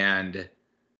 and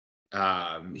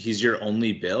he's your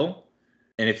only Bill.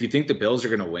 And if you think the Bills are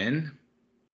going to win,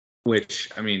 which,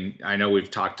 I mean, I know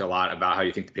we've talked a lot about how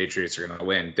you think the Patriots are going to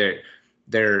win.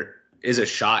 There is a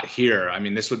shot here. I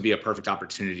mean, this would be a perfect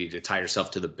opportunity to tie yourself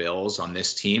to the Bills on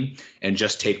this team and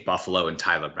just take Buffalo and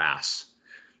Tyler Bass.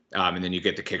 And then you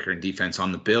get the kicker and defense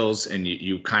on the Bills, and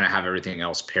you kind of have everything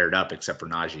else paired up except for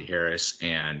Najee Harris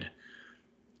and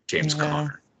James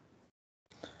Conner.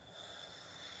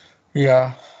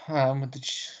 Yeah, with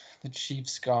the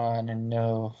Chiefs gone and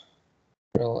no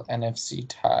real NFC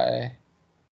tie.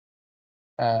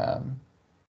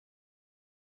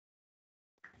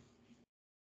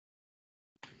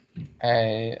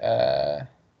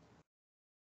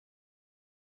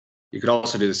 You could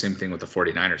also do the same thing with the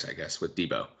 49ers, I guess, with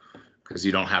Debo, because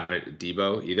you don't have it at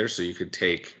Debo either. So you could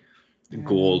take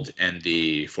Gould and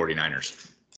the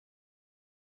 49ers.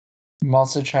 I'm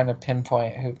also trying to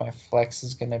pinpoint who my flex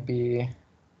is going to be.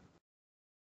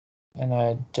 And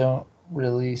I don't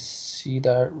really see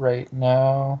that right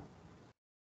now.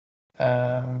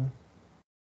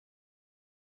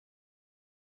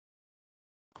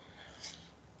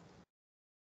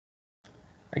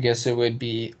 I guess it would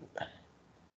be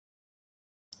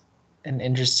an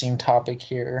interesting topic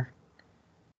here.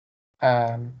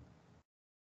 Could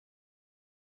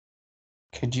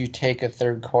you take a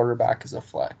third quarterback as a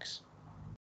flex?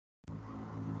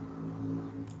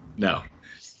 No.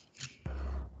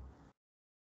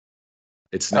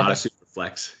 It's not a super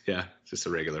flex. Yeah, it's just a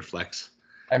regular flex.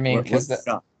 I mean, because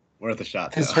worth a shot.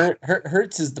 Because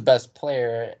Hurts is the best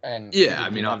player, and yeah, I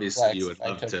mean, obviously you would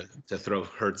love to throw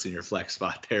Hurts in your flex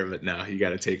spot there, but no, you got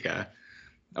to take a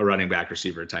running back,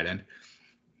 receiver, tight end.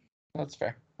 That's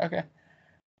fair. Okay.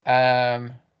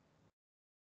 I'm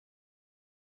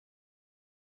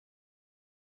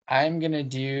gonna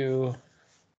do.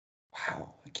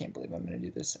 Wow, I can't believe I'm gonna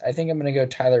do this. I think I'm gonna go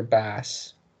Tyler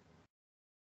Bass.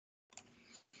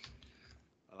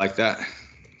 I like that.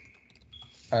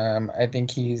 I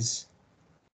think he's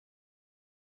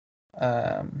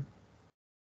a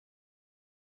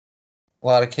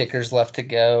lot of kickers left to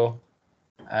go.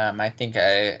 I think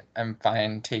I'm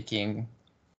fine taking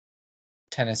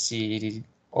Tennessee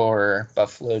or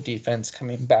Buffalo defense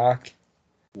coming back.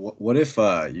 What if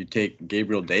you take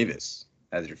Gabriel Davis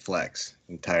as your flex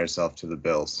and tie yourself to the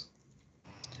Bills?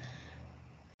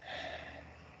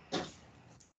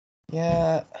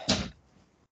 Yeah,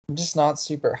 I'm just not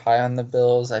super high on the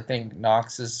Bills. I think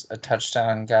Knox is a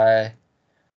touchdown guy.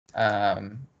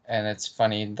 And it's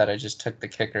funny that I just took the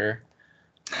kicker.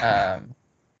 I'm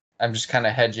just kind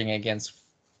of hedging against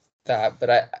that,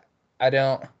 but I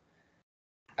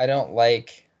don't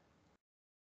like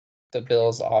the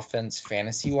Bills' offense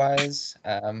fantasy wise.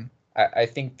 I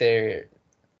think they're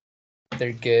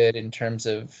good in terms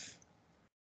of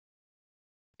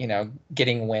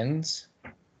getting wins.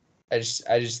 I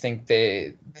just think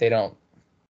they don't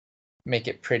make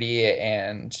it pretty,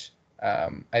 and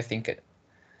I think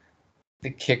the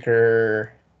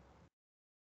kicker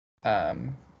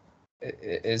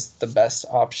is the best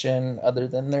option other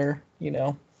than their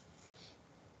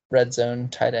red zone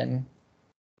tight end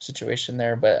situation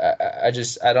there. But I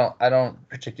don't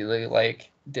particularly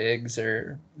like Diggs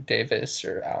or Davis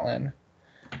or Allen.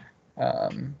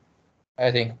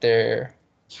 I think they're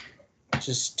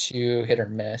just too hit or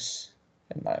miss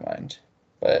in my mind.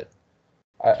 But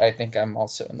I think I'm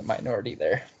also in the minority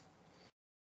there.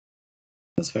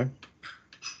 That's fair.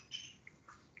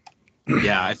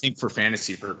 Yeah, I think for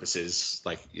fantasy purposes,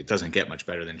 like it doesn't get much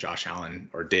better than Josh Allen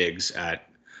or Diggs at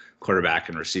quarterback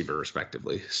and receiver,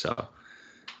 respectively. So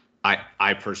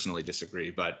I personally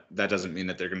disagree, but that doesn't mean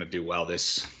that they're going to do well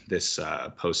this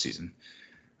postseason,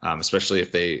 especially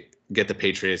if they get the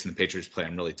Patriots and the Patriots play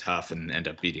them really tough and end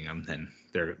up beating them. Then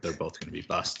they're both going to be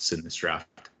busts in this draft.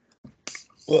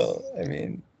 Well,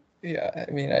 I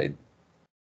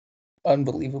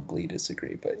unbelievably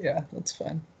disagree, but yeah, that's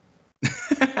fine.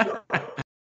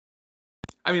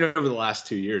 I mean, over the last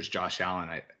 2 years, Josh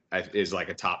Allen is like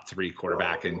a top 3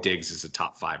 quarterback, and Diggs is a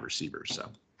top 5 receiver. So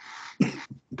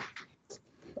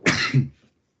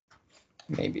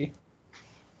maybe.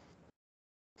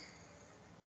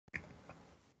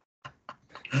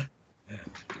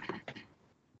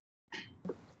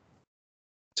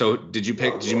 So did you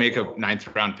make a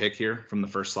 9th round pick here from the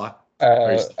first slot?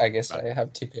 I guess I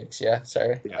have 2 picks. Yeah,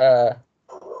 sorry. Yeah.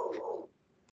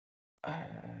 I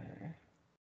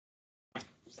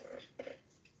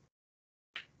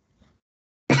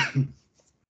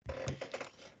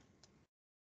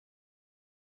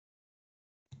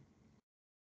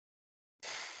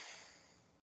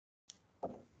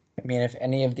mean, if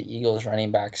any of the Eagles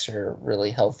running backs are really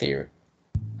healthy,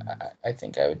 I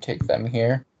think I would take them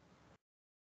here.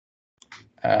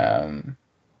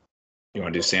 You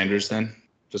want to do Sanders then?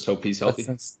 Just hope he's healthy.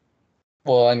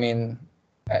 Well, I mean,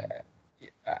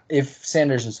 if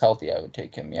Sanders is healthy, I would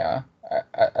take him. Yeah,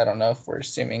 I don't know if we're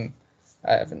assuming.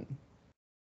 I haven't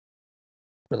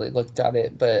really looked at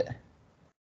it, but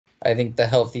I think the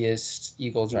healthiest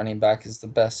Eagles running back is the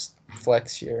best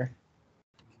flex here.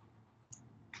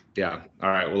 Yeah. All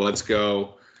right. Well, let's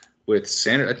go with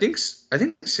Sanders. I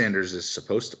think Sanders is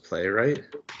supposed to play, right?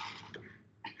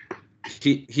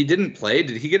 He didn't play.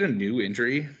 Did he get a new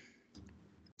injury?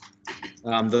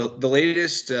 The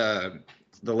latest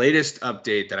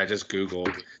update that I just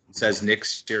Googled says Nick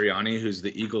Sirianni, who's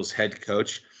the Eagles head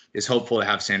coach, is hopeful to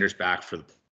have Sanders back for the.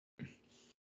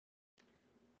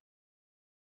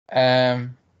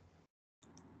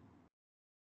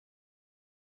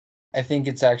 I think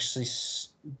it's actually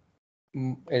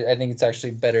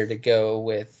better to go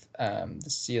with the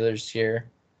Steelers here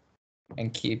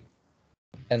and keep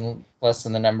and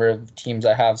lessen the number of teams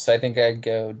I have. So I think I'd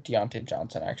go Deontay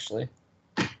Johnson actually.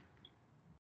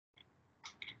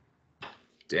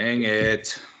 Dang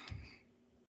it.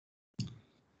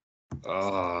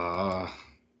 That's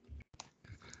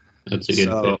a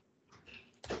good pick.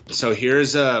 So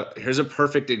here's a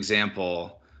perfect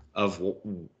example of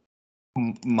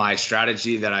my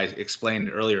strategy that I explained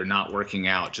earlier not working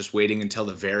out, just waiting until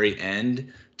the very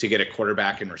end to get a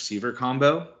quarterback and receiver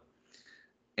combo.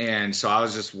 And so I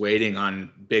was just waiting on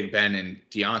Big Ben and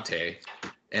Deontay,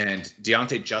 and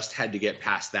Deontay just had to get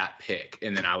past that pick,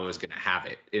 and then I was going to have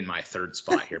it in my 3rd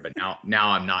spot here. But now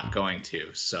I'm not going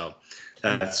to. So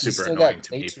that's super annoying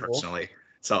to me personally.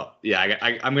 So yeah,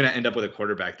 I'm going to end up with a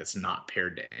quarterback that's not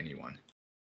paired to anyone.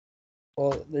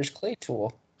 Well, there's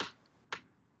Claypool.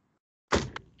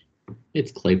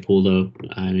 It's Claypool though.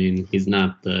 I mean, he's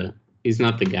not the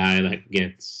guy that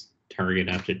gets target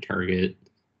after target.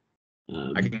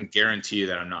 I can guarantee you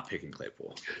that I'm not picking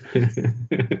Claypool.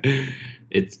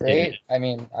 It's great. I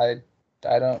mean,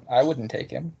 I wouldn't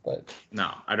take him, but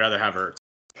no, I'd rather have Ertz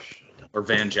or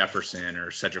Van Jefferson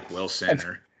or Cedric Wilson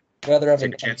or rather have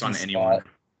take a chance on anyone.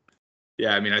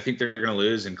 Yeah, I mean, I think they're going to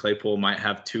lose, and Claypool might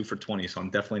have 2 for 20, so I'm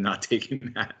definitely not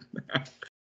taking that.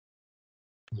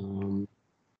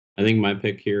 I think my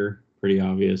pick here, pretty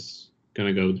obvious.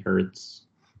 Gonna go with Hurts.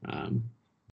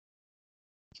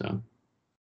 So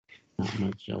not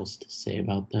much else to say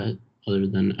about that other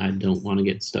than I don't want to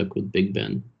get stuck with Big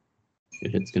Ben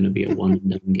if it's gonna be a one and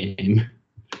done game.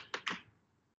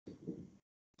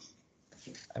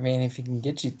 I mean, if he can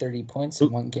get you 30 points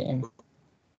in one game.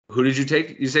 Who did you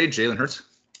take? You say Jalen Hurts?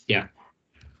 Yeah.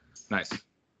 Nice.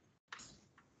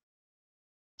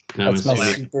 That's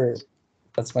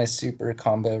my super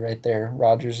combo right there.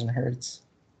 Rodgers and Hurts.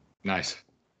 Nice.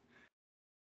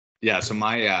 Yeah, so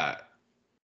my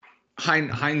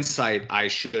hindsight, I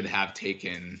should have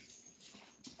taken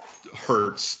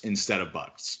Hurts instead of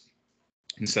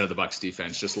the Bucks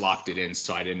defense. Just locked it in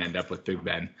so I didn't end up with Big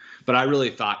Ben. But I really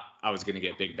thought I was going to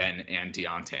get Big Ben and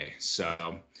Deontay.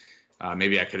 So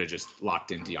maybe I could have just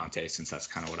locked in Deontay since that's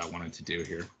kind of what I wanted to do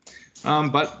here.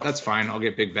 But that's fine. I'll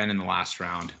get Big Ben in the last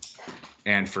round.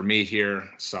 And for me here,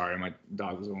 sorry, my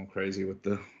dog is going crazy with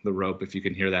the rope, if you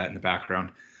can hear that in the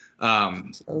background.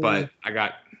 But I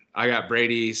got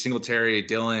Brady, Singletary,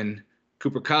 Dillon,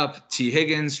 Cooper Kupp, T.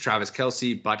 Higgins, Travis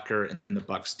Kelce, Butker, and the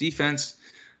Bucks defense.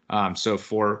 So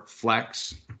for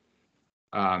flex,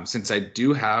 since I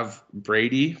do have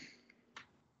Brady,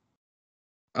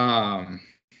 I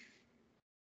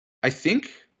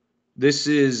think this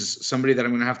is somebody that I'm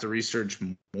going to have to research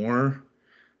more.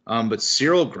 But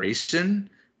Cyril Grayson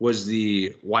was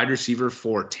the wide receiver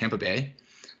for Tampa Bay,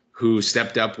 who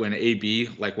stepped up when AB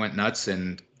went nuts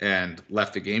and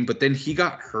left the game. But then he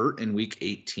got hurt in week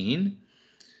 18.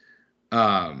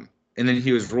 And then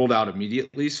he was ruled out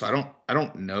immediately. So I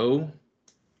don't know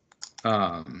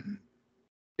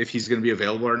if he's going to be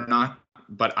available or not.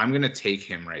 But I'm going to take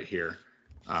him right here,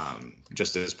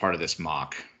 just as part of this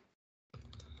mock.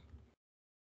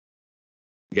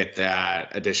 Get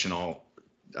that additional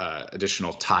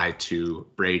tie to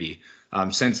Brady.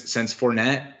 Since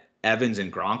Fournette, Evans,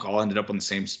 and Gronk all ended up on the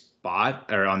same spot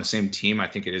or on the same team, I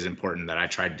think it is important that I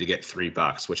tried to get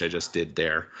 $3, which I just did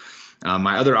there.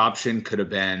 My other option could have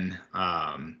been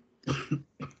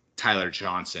Tyler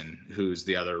Johnson, who's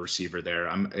the other receiver there,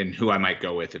 and who I might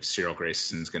go with if Cyril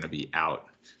Grayson's going to be out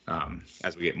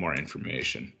as we get more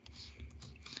information.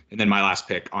 And then my last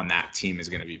pick on that team is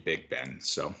going to be Big Ben.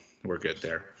 So we're good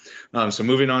there. So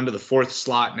moving on to the fourth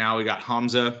slot now, we got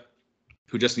Hamza,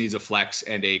 who just needs a flex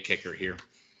and a kicker here.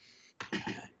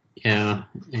 Yeah,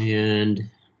 and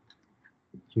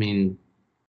I mean,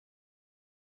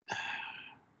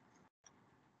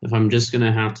 if I'm just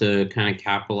gonna have to kind of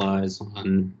capitalize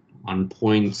on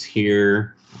points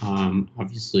here,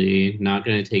 obviously not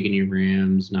gonna take any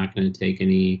Rams, not gonna take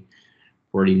any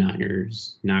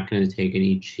 49ers, not gonna take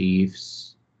any Chiefs.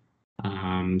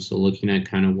 So looking at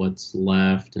kind of what's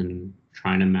left and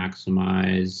trying to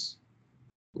maximize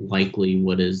likely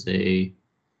what is a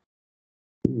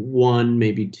one,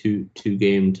 maybe two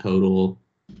game total.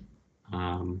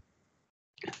 I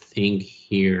think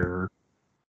here,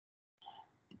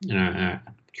 and I'm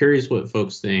curious what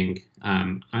folks think.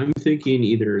 I'm thinking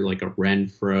either like a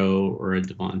Renfro or a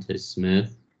Devontae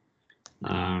Smith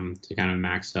to kind of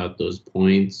max out those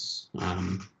points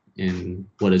in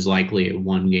what is likely a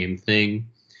one game thing.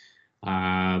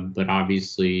 But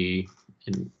obviously,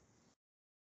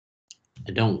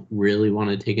 I don't really want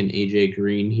to take an AJ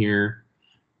Green here.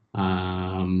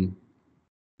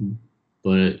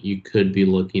 But you could be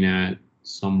looking at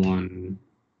someone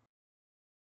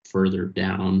further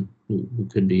down who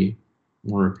could be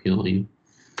more appealing.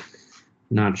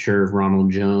 Not sure if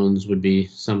Ronald Jones would be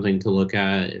something to look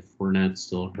at if Fournette's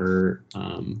still hurt.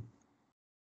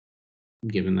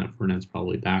 Given that Fournette's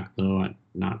probably back, though, I'm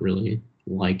not really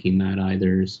liking that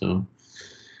either. So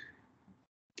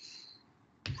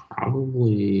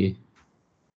probably,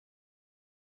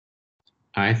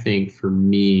 I think for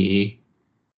me,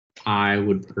 I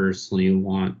would personally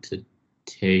want to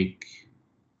take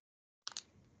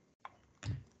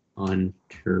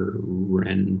Hunter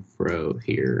Renfro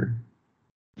here.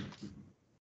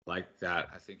 Like that,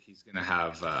 I think he's gonna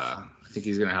have.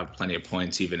 Plenty of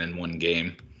points even in one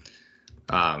game.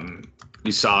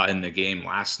 You saw in the game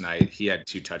last night, he had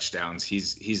 2 touchdowns.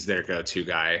 He's their go-to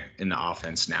guy in the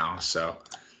offense now. So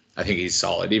I think he's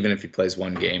solid. Even if he plays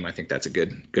one game, I think that's a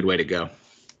good way to go.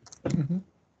 Mm-hmm.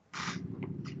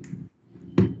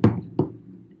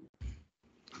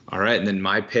 All right, and then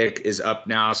my pick is up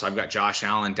now. So I've got Josh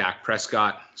Allen, Dak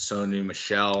Prescott, Sonu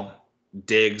Michel,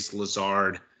 Diggs,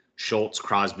 Lazard, Schultz,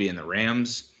 Crosby, and the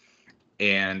Rams.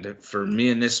 And for me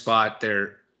in this spot,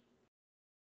 there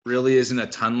really isn't a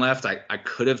ton left. I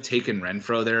could have taken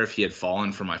Renfro there if he had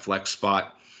fallen for my flex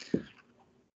spot.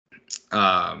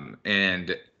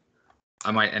 And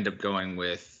I might end up going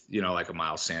with, like a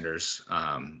Miles Sanders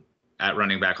at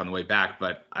running back on the way back,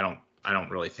 but I don't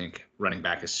really think running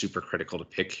back is super critical to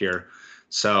pick here.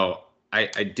 So I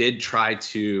did try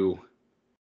to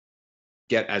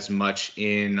get as much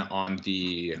in on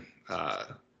the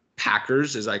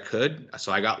Packers as I could.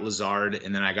 So I got Lazard,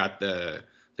 and then I got the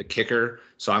kicker.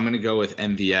 So I'm going to go with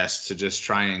MVS to just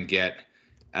try and get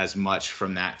as much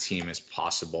from that team as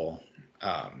possible.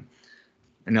 I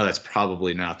know that's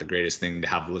probably not the greatest thing to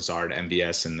have Lazard,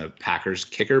 MVS, and the Packers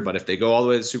kicker, but if they go all the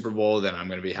way to the Super Bowl, then I'm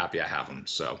going to be happy I have them.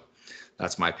 So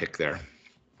that's my pick there.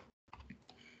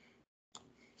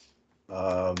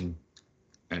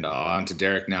 And on to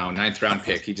Derek now. 9th round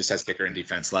pick. He just has kicker and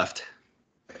defense left.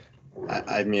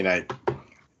 I mean,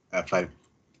 if I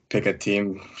pick a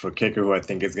team for kicker who I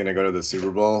think is going to go to the Super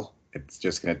Bowl, it's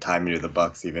just going to tie me to the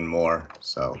Bucs even more.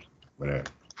 So I'm going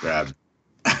to grab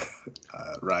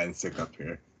Ryan Succop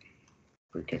here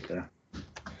for kicker.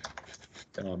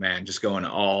 Oh man, just going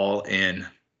all in.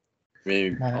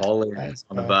 Maybe all in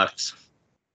on the Bucs.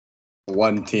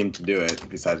 One team to do it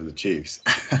besides the Chiefs.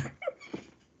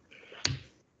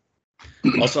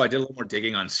 Also, I did a little more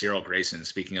digging on Cyril Grayson,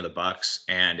 speaking of the Bucs,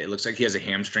 and it looks like he has a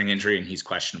hamstring injury and he's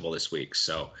questionable this week.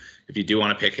 So if you do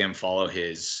want to pick him, follow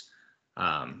his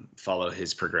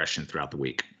progression throughout the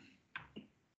week.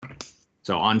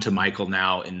 So on to Michael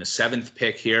now in the 7th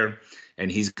pick here,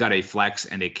 and he's got a flex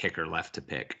and a kicker left to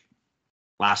pick.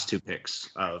 Last 2 picks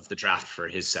of the draft for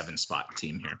his 7-spot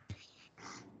team here.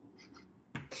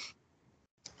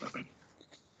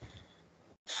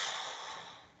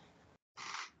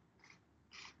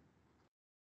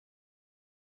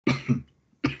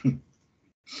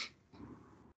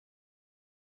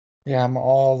 Yeah, I'm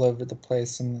all over the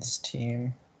place in this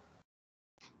team.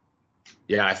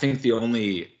 Yeah, I think the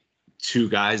only 2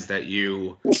 guys that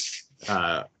you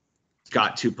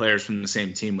got 2 players from the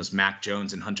same team was Mac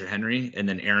Jones and Hunter Henry, and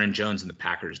then Aaron Jones and the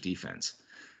Packers defense.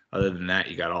 Other than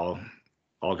that, you got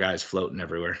all guys floating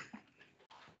everywhere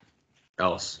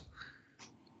else.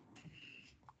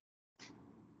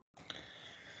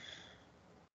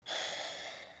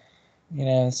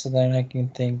 So then I can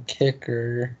think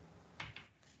kicker.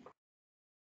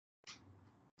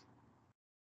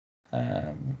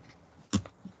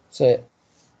 So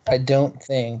I don't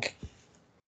think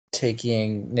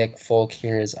taking Nick Folk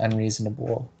here is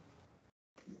unreasonable.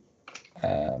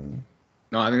 No,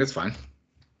 I think it's fine.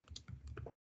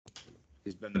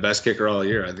 He's been the best kicker all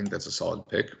year. I think that's a solid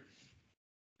pick.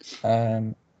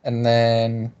 And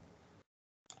then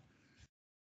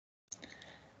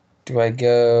do I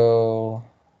go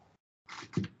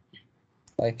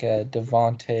like a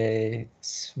Devontae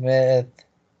Smith?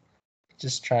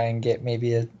 Just try and get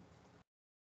maybe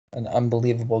an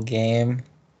unbelievable game.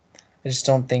 I just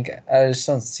don't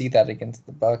see that against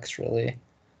the Bucs really.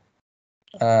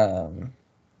 So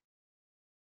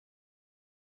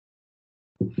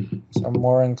I'm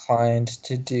more inclined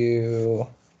to do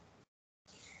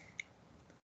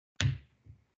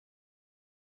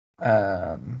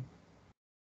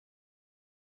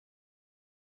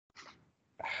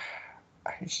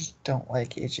I just don't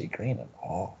like AJ Green at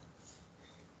all.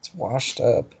 It's washed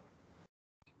up.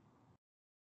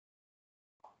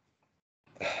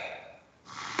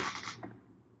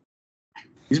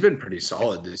 He's been pretty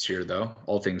solid this year, though,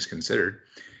 all things considered.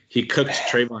 He cooked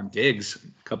Trayvon Diggs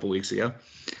a couple weeks ago.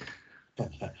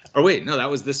 Or wait, no, that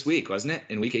was this week, wasn't it?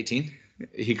 In week 18?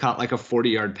 He caught like a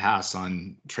 40-yard pass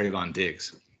on Trayvon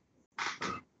Diggs.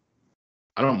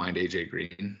 I don't mind AJ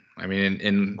Green. I mean,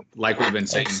 and like we've been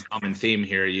saying, common theme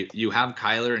here, you have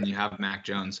Kyler and you have Mac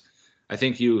Jones. I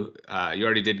think you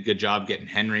already did a good job getting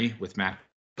Henry with Mac.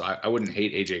 So I wouldn't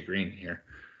hate AJ Green here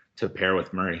to pair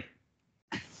with Murray.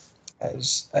 I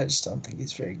just don't think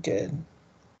he's very good.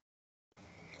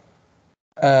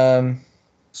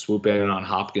 Swoop in on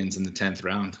Hopkins in the 10th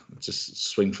round. Just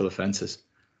swing for the fences.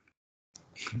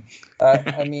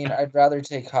 I mean, I'd rather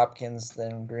take Hopkins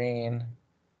than Green.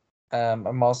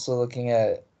 I'm also looking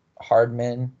at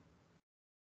Hardman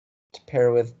to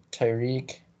pair with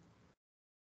Tyreek.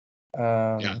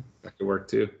 Yeah, that could work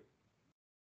too.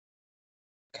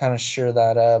 Kind of sure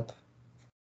that up.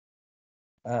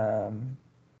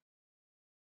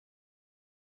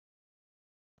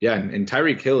 Yeah, and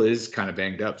Tyreek Hill is kind of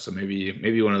banged up, so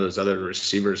maybe one of those other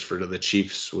receivers for the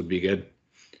Chiefs would be good.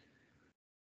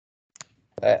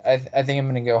 I think I'm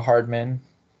going to go Hardman.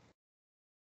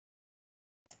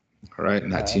 All right,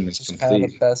 and that team is complete. Kind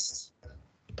of the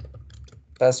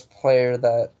best player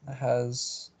that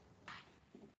has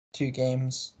 2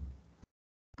 games.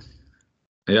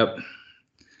 Yep.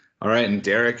 All right, and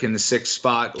Derek in the 6th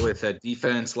spot with a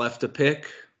defense left to pick.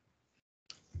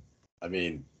 I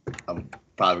mean, I'm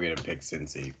probably gonna pick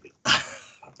Cincy.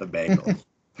 The Bengals.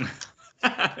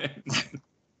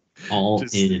 All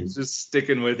in. Just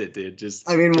sticking with it, dude. Just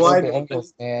I mean, Go why?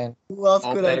 Bengals, man. Who else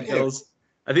all could I pick? Bengals.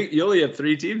 I think you only have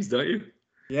 3 teams, don't you?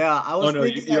 Yeah, I was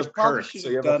thinking you I have probably Kirk, should so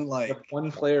you have have, done you have like.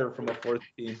 one player from a 4th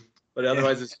team, but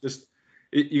otherwise it's just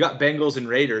you got Bengals and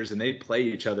Raiders, and they play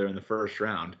each other in the first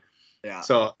round. Yeah.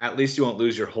 So at least you won't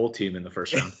lose your whole team in the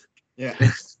first round. Yeah.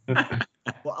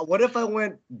 Well, what if I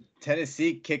went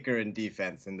Tennessee kicker and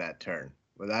defense in that turn?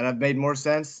 Would that have made more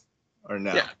sense, or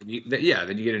no? Yeah,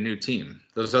 then you get a new team.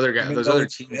 Those other guys, Even those though other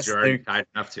it's teams just you're already their- tied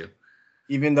enough to.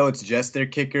 Even though it's just their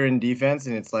kicker and defense,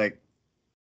 and it's like,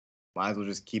 might as well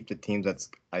just keep the teams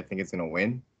I think it's gonna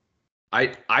win.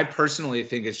 I personally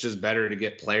think it's just better to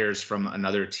get players from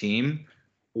another team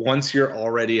once you're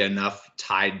already enough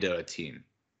tied to a team,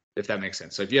 if that makes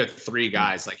sense. So if you have 3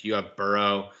 guys, like you have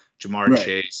Burrow, Jamar Right.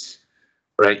 Chase,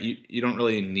 right? You don't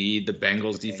really need the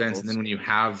Bengals defense. And then when you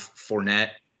have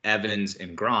Fournette, Evans,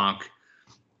 and Gronk,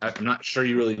 I'm not sure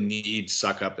you really need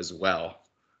Suck Up as well.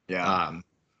 Yeah.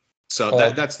 So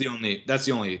Well- that's the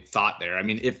only thought there. I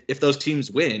mean, if those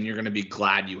teams win, you're going to be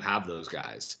glad you have those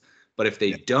guys. But if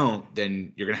they don't,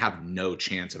 then you're going to have no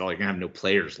chance at all. You're going to have no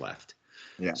players left.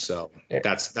 Yeah. So Yeah.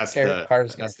 that's Derek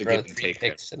Carr's gonna that's the throw give and 3 take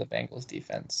there. picks to the Bengals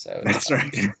defense. So That's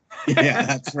right. Yeah,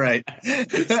 that's right.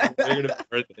 They're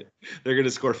gonna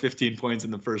score 15 points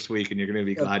in the first week, and you're gonna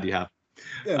be glad you have.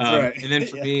 That's right. And then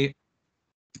Yeah.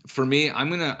 for me, I'm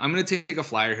gonna take a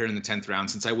flyer here in the 10th round.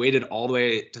 Since I waited all the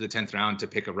way to the 10th round to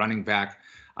pick a running back,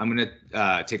 I'm gonna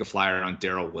take a flyer on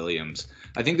Darrell Williams.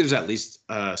 I think there's at least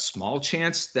a small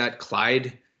chance that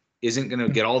Clyde isn't gonna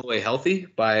get all the way healthy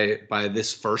by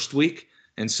this first week.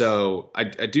 And so I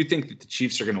do think that the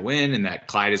Chiefs are going to win and that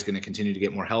Clyde is going to continue to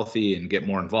get more healthy and get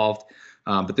more involved.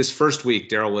 But this first week,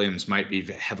 Darrell Williams might be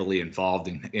heavily involved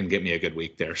and get me a good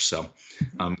week there. So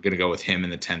I'm going to go with him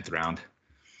in the 10th round.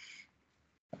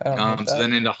 So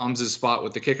then into Hamza's spot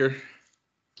with the kicker.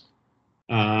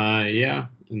 Yeah.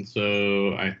 And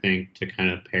so I think to kind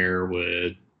of pair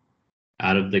with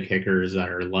out of the kickers that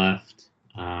are left,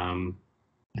 I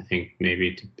think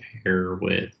maybe to pair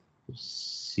with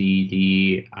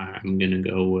CD, I'm going to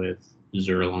go with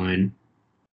Zerline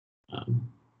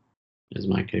as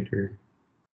my kicker.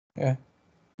 Yeah.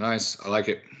 Nice. I like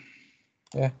it.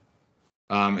 Yeah.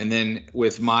 And then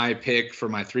with my pick for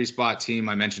my 3-spot team,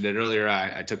 I mentioned it earlier,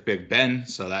 I took Big Ben.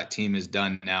 So that team is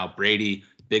done now. Brady,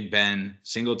 Big Ben,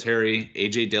 Singletary,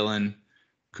 A.J. Dillon,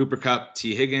 Cooper Kupp,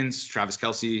 T. Higgins, Travis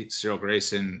Kelce, Cyril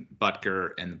Grayson,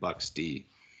 Butker, and the Bucks D.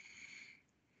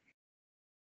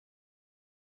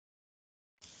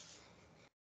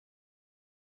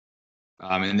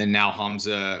 And then now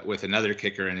Hamza with another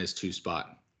kicker in his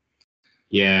 2-spot.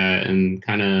 Yeah, and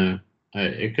kind of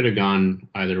it could have gone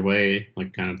either way,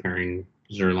 like kind of pairing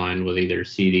Zerline with either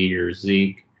CD or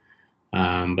Zeke.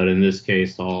 But in this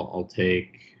case, I'll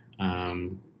take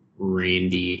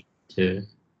Randy to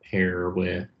pair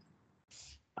with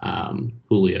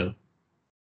Julio.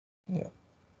 Yeah.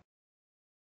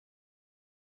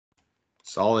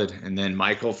 Solid. And then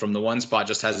Michael from the 1 spot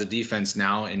just has a defense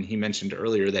now. And he mentioned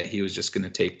earlier that he was just going to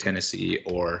take Tennessee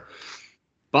or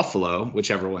Buffalo,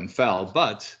 whichever one fell,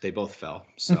 but they both fell.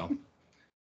 So.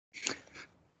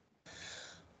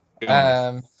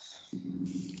 Yeah,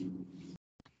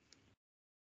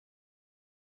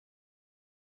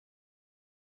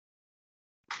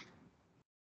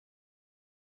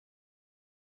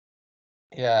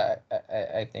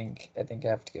 I think I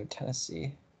have to go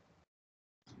Tennessee.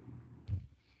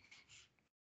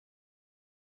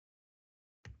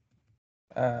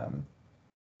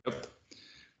 Yep.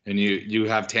 And you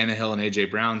have Tannehill and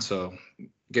AJ Brown, so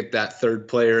get that 3rd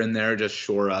player in there. Just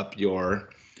shore up your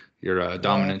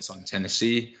dominance on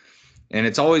Tennessee. And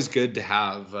it's always good to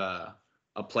have a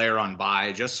player on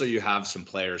bye, just so you have some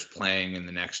players playing in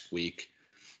the next week.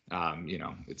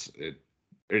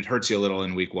 It hurts you a little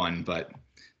in week 1, but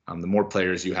the more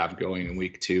players you have going in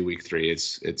week 2, week 3,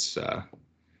 it's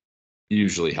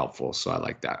usually helpful. So I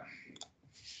like that.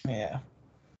 Yeah.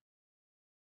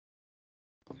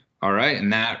 All right,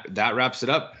 and that wraps it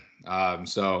up.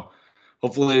 So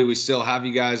hopefully we still have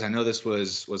you guys. I know this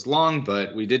was long,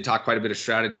 but we did talk quite a bit of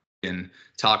strategy and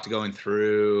talked going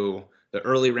through the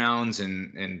early rounds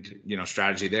and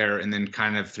strategy there, and then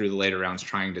kind of through the later rounds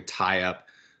trying to tie up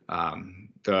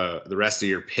the rest of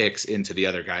your picks into the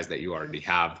other guys that you already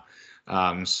have.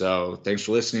 So thanks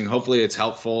for listening. Hopefully it's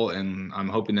helpful, and I'm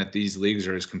hoping that these leagues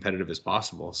are as competitive as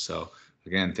possible. So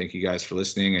again, thank you guys for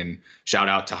listening, and shout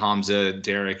out to Hamza,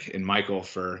 Derek, and Michael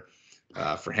for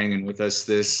hanging with us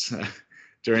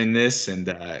during this, and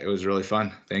it was really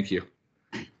fun. Thank you.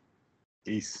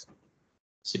 Peace.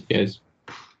 See you guys.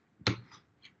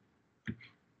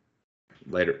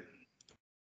 Later.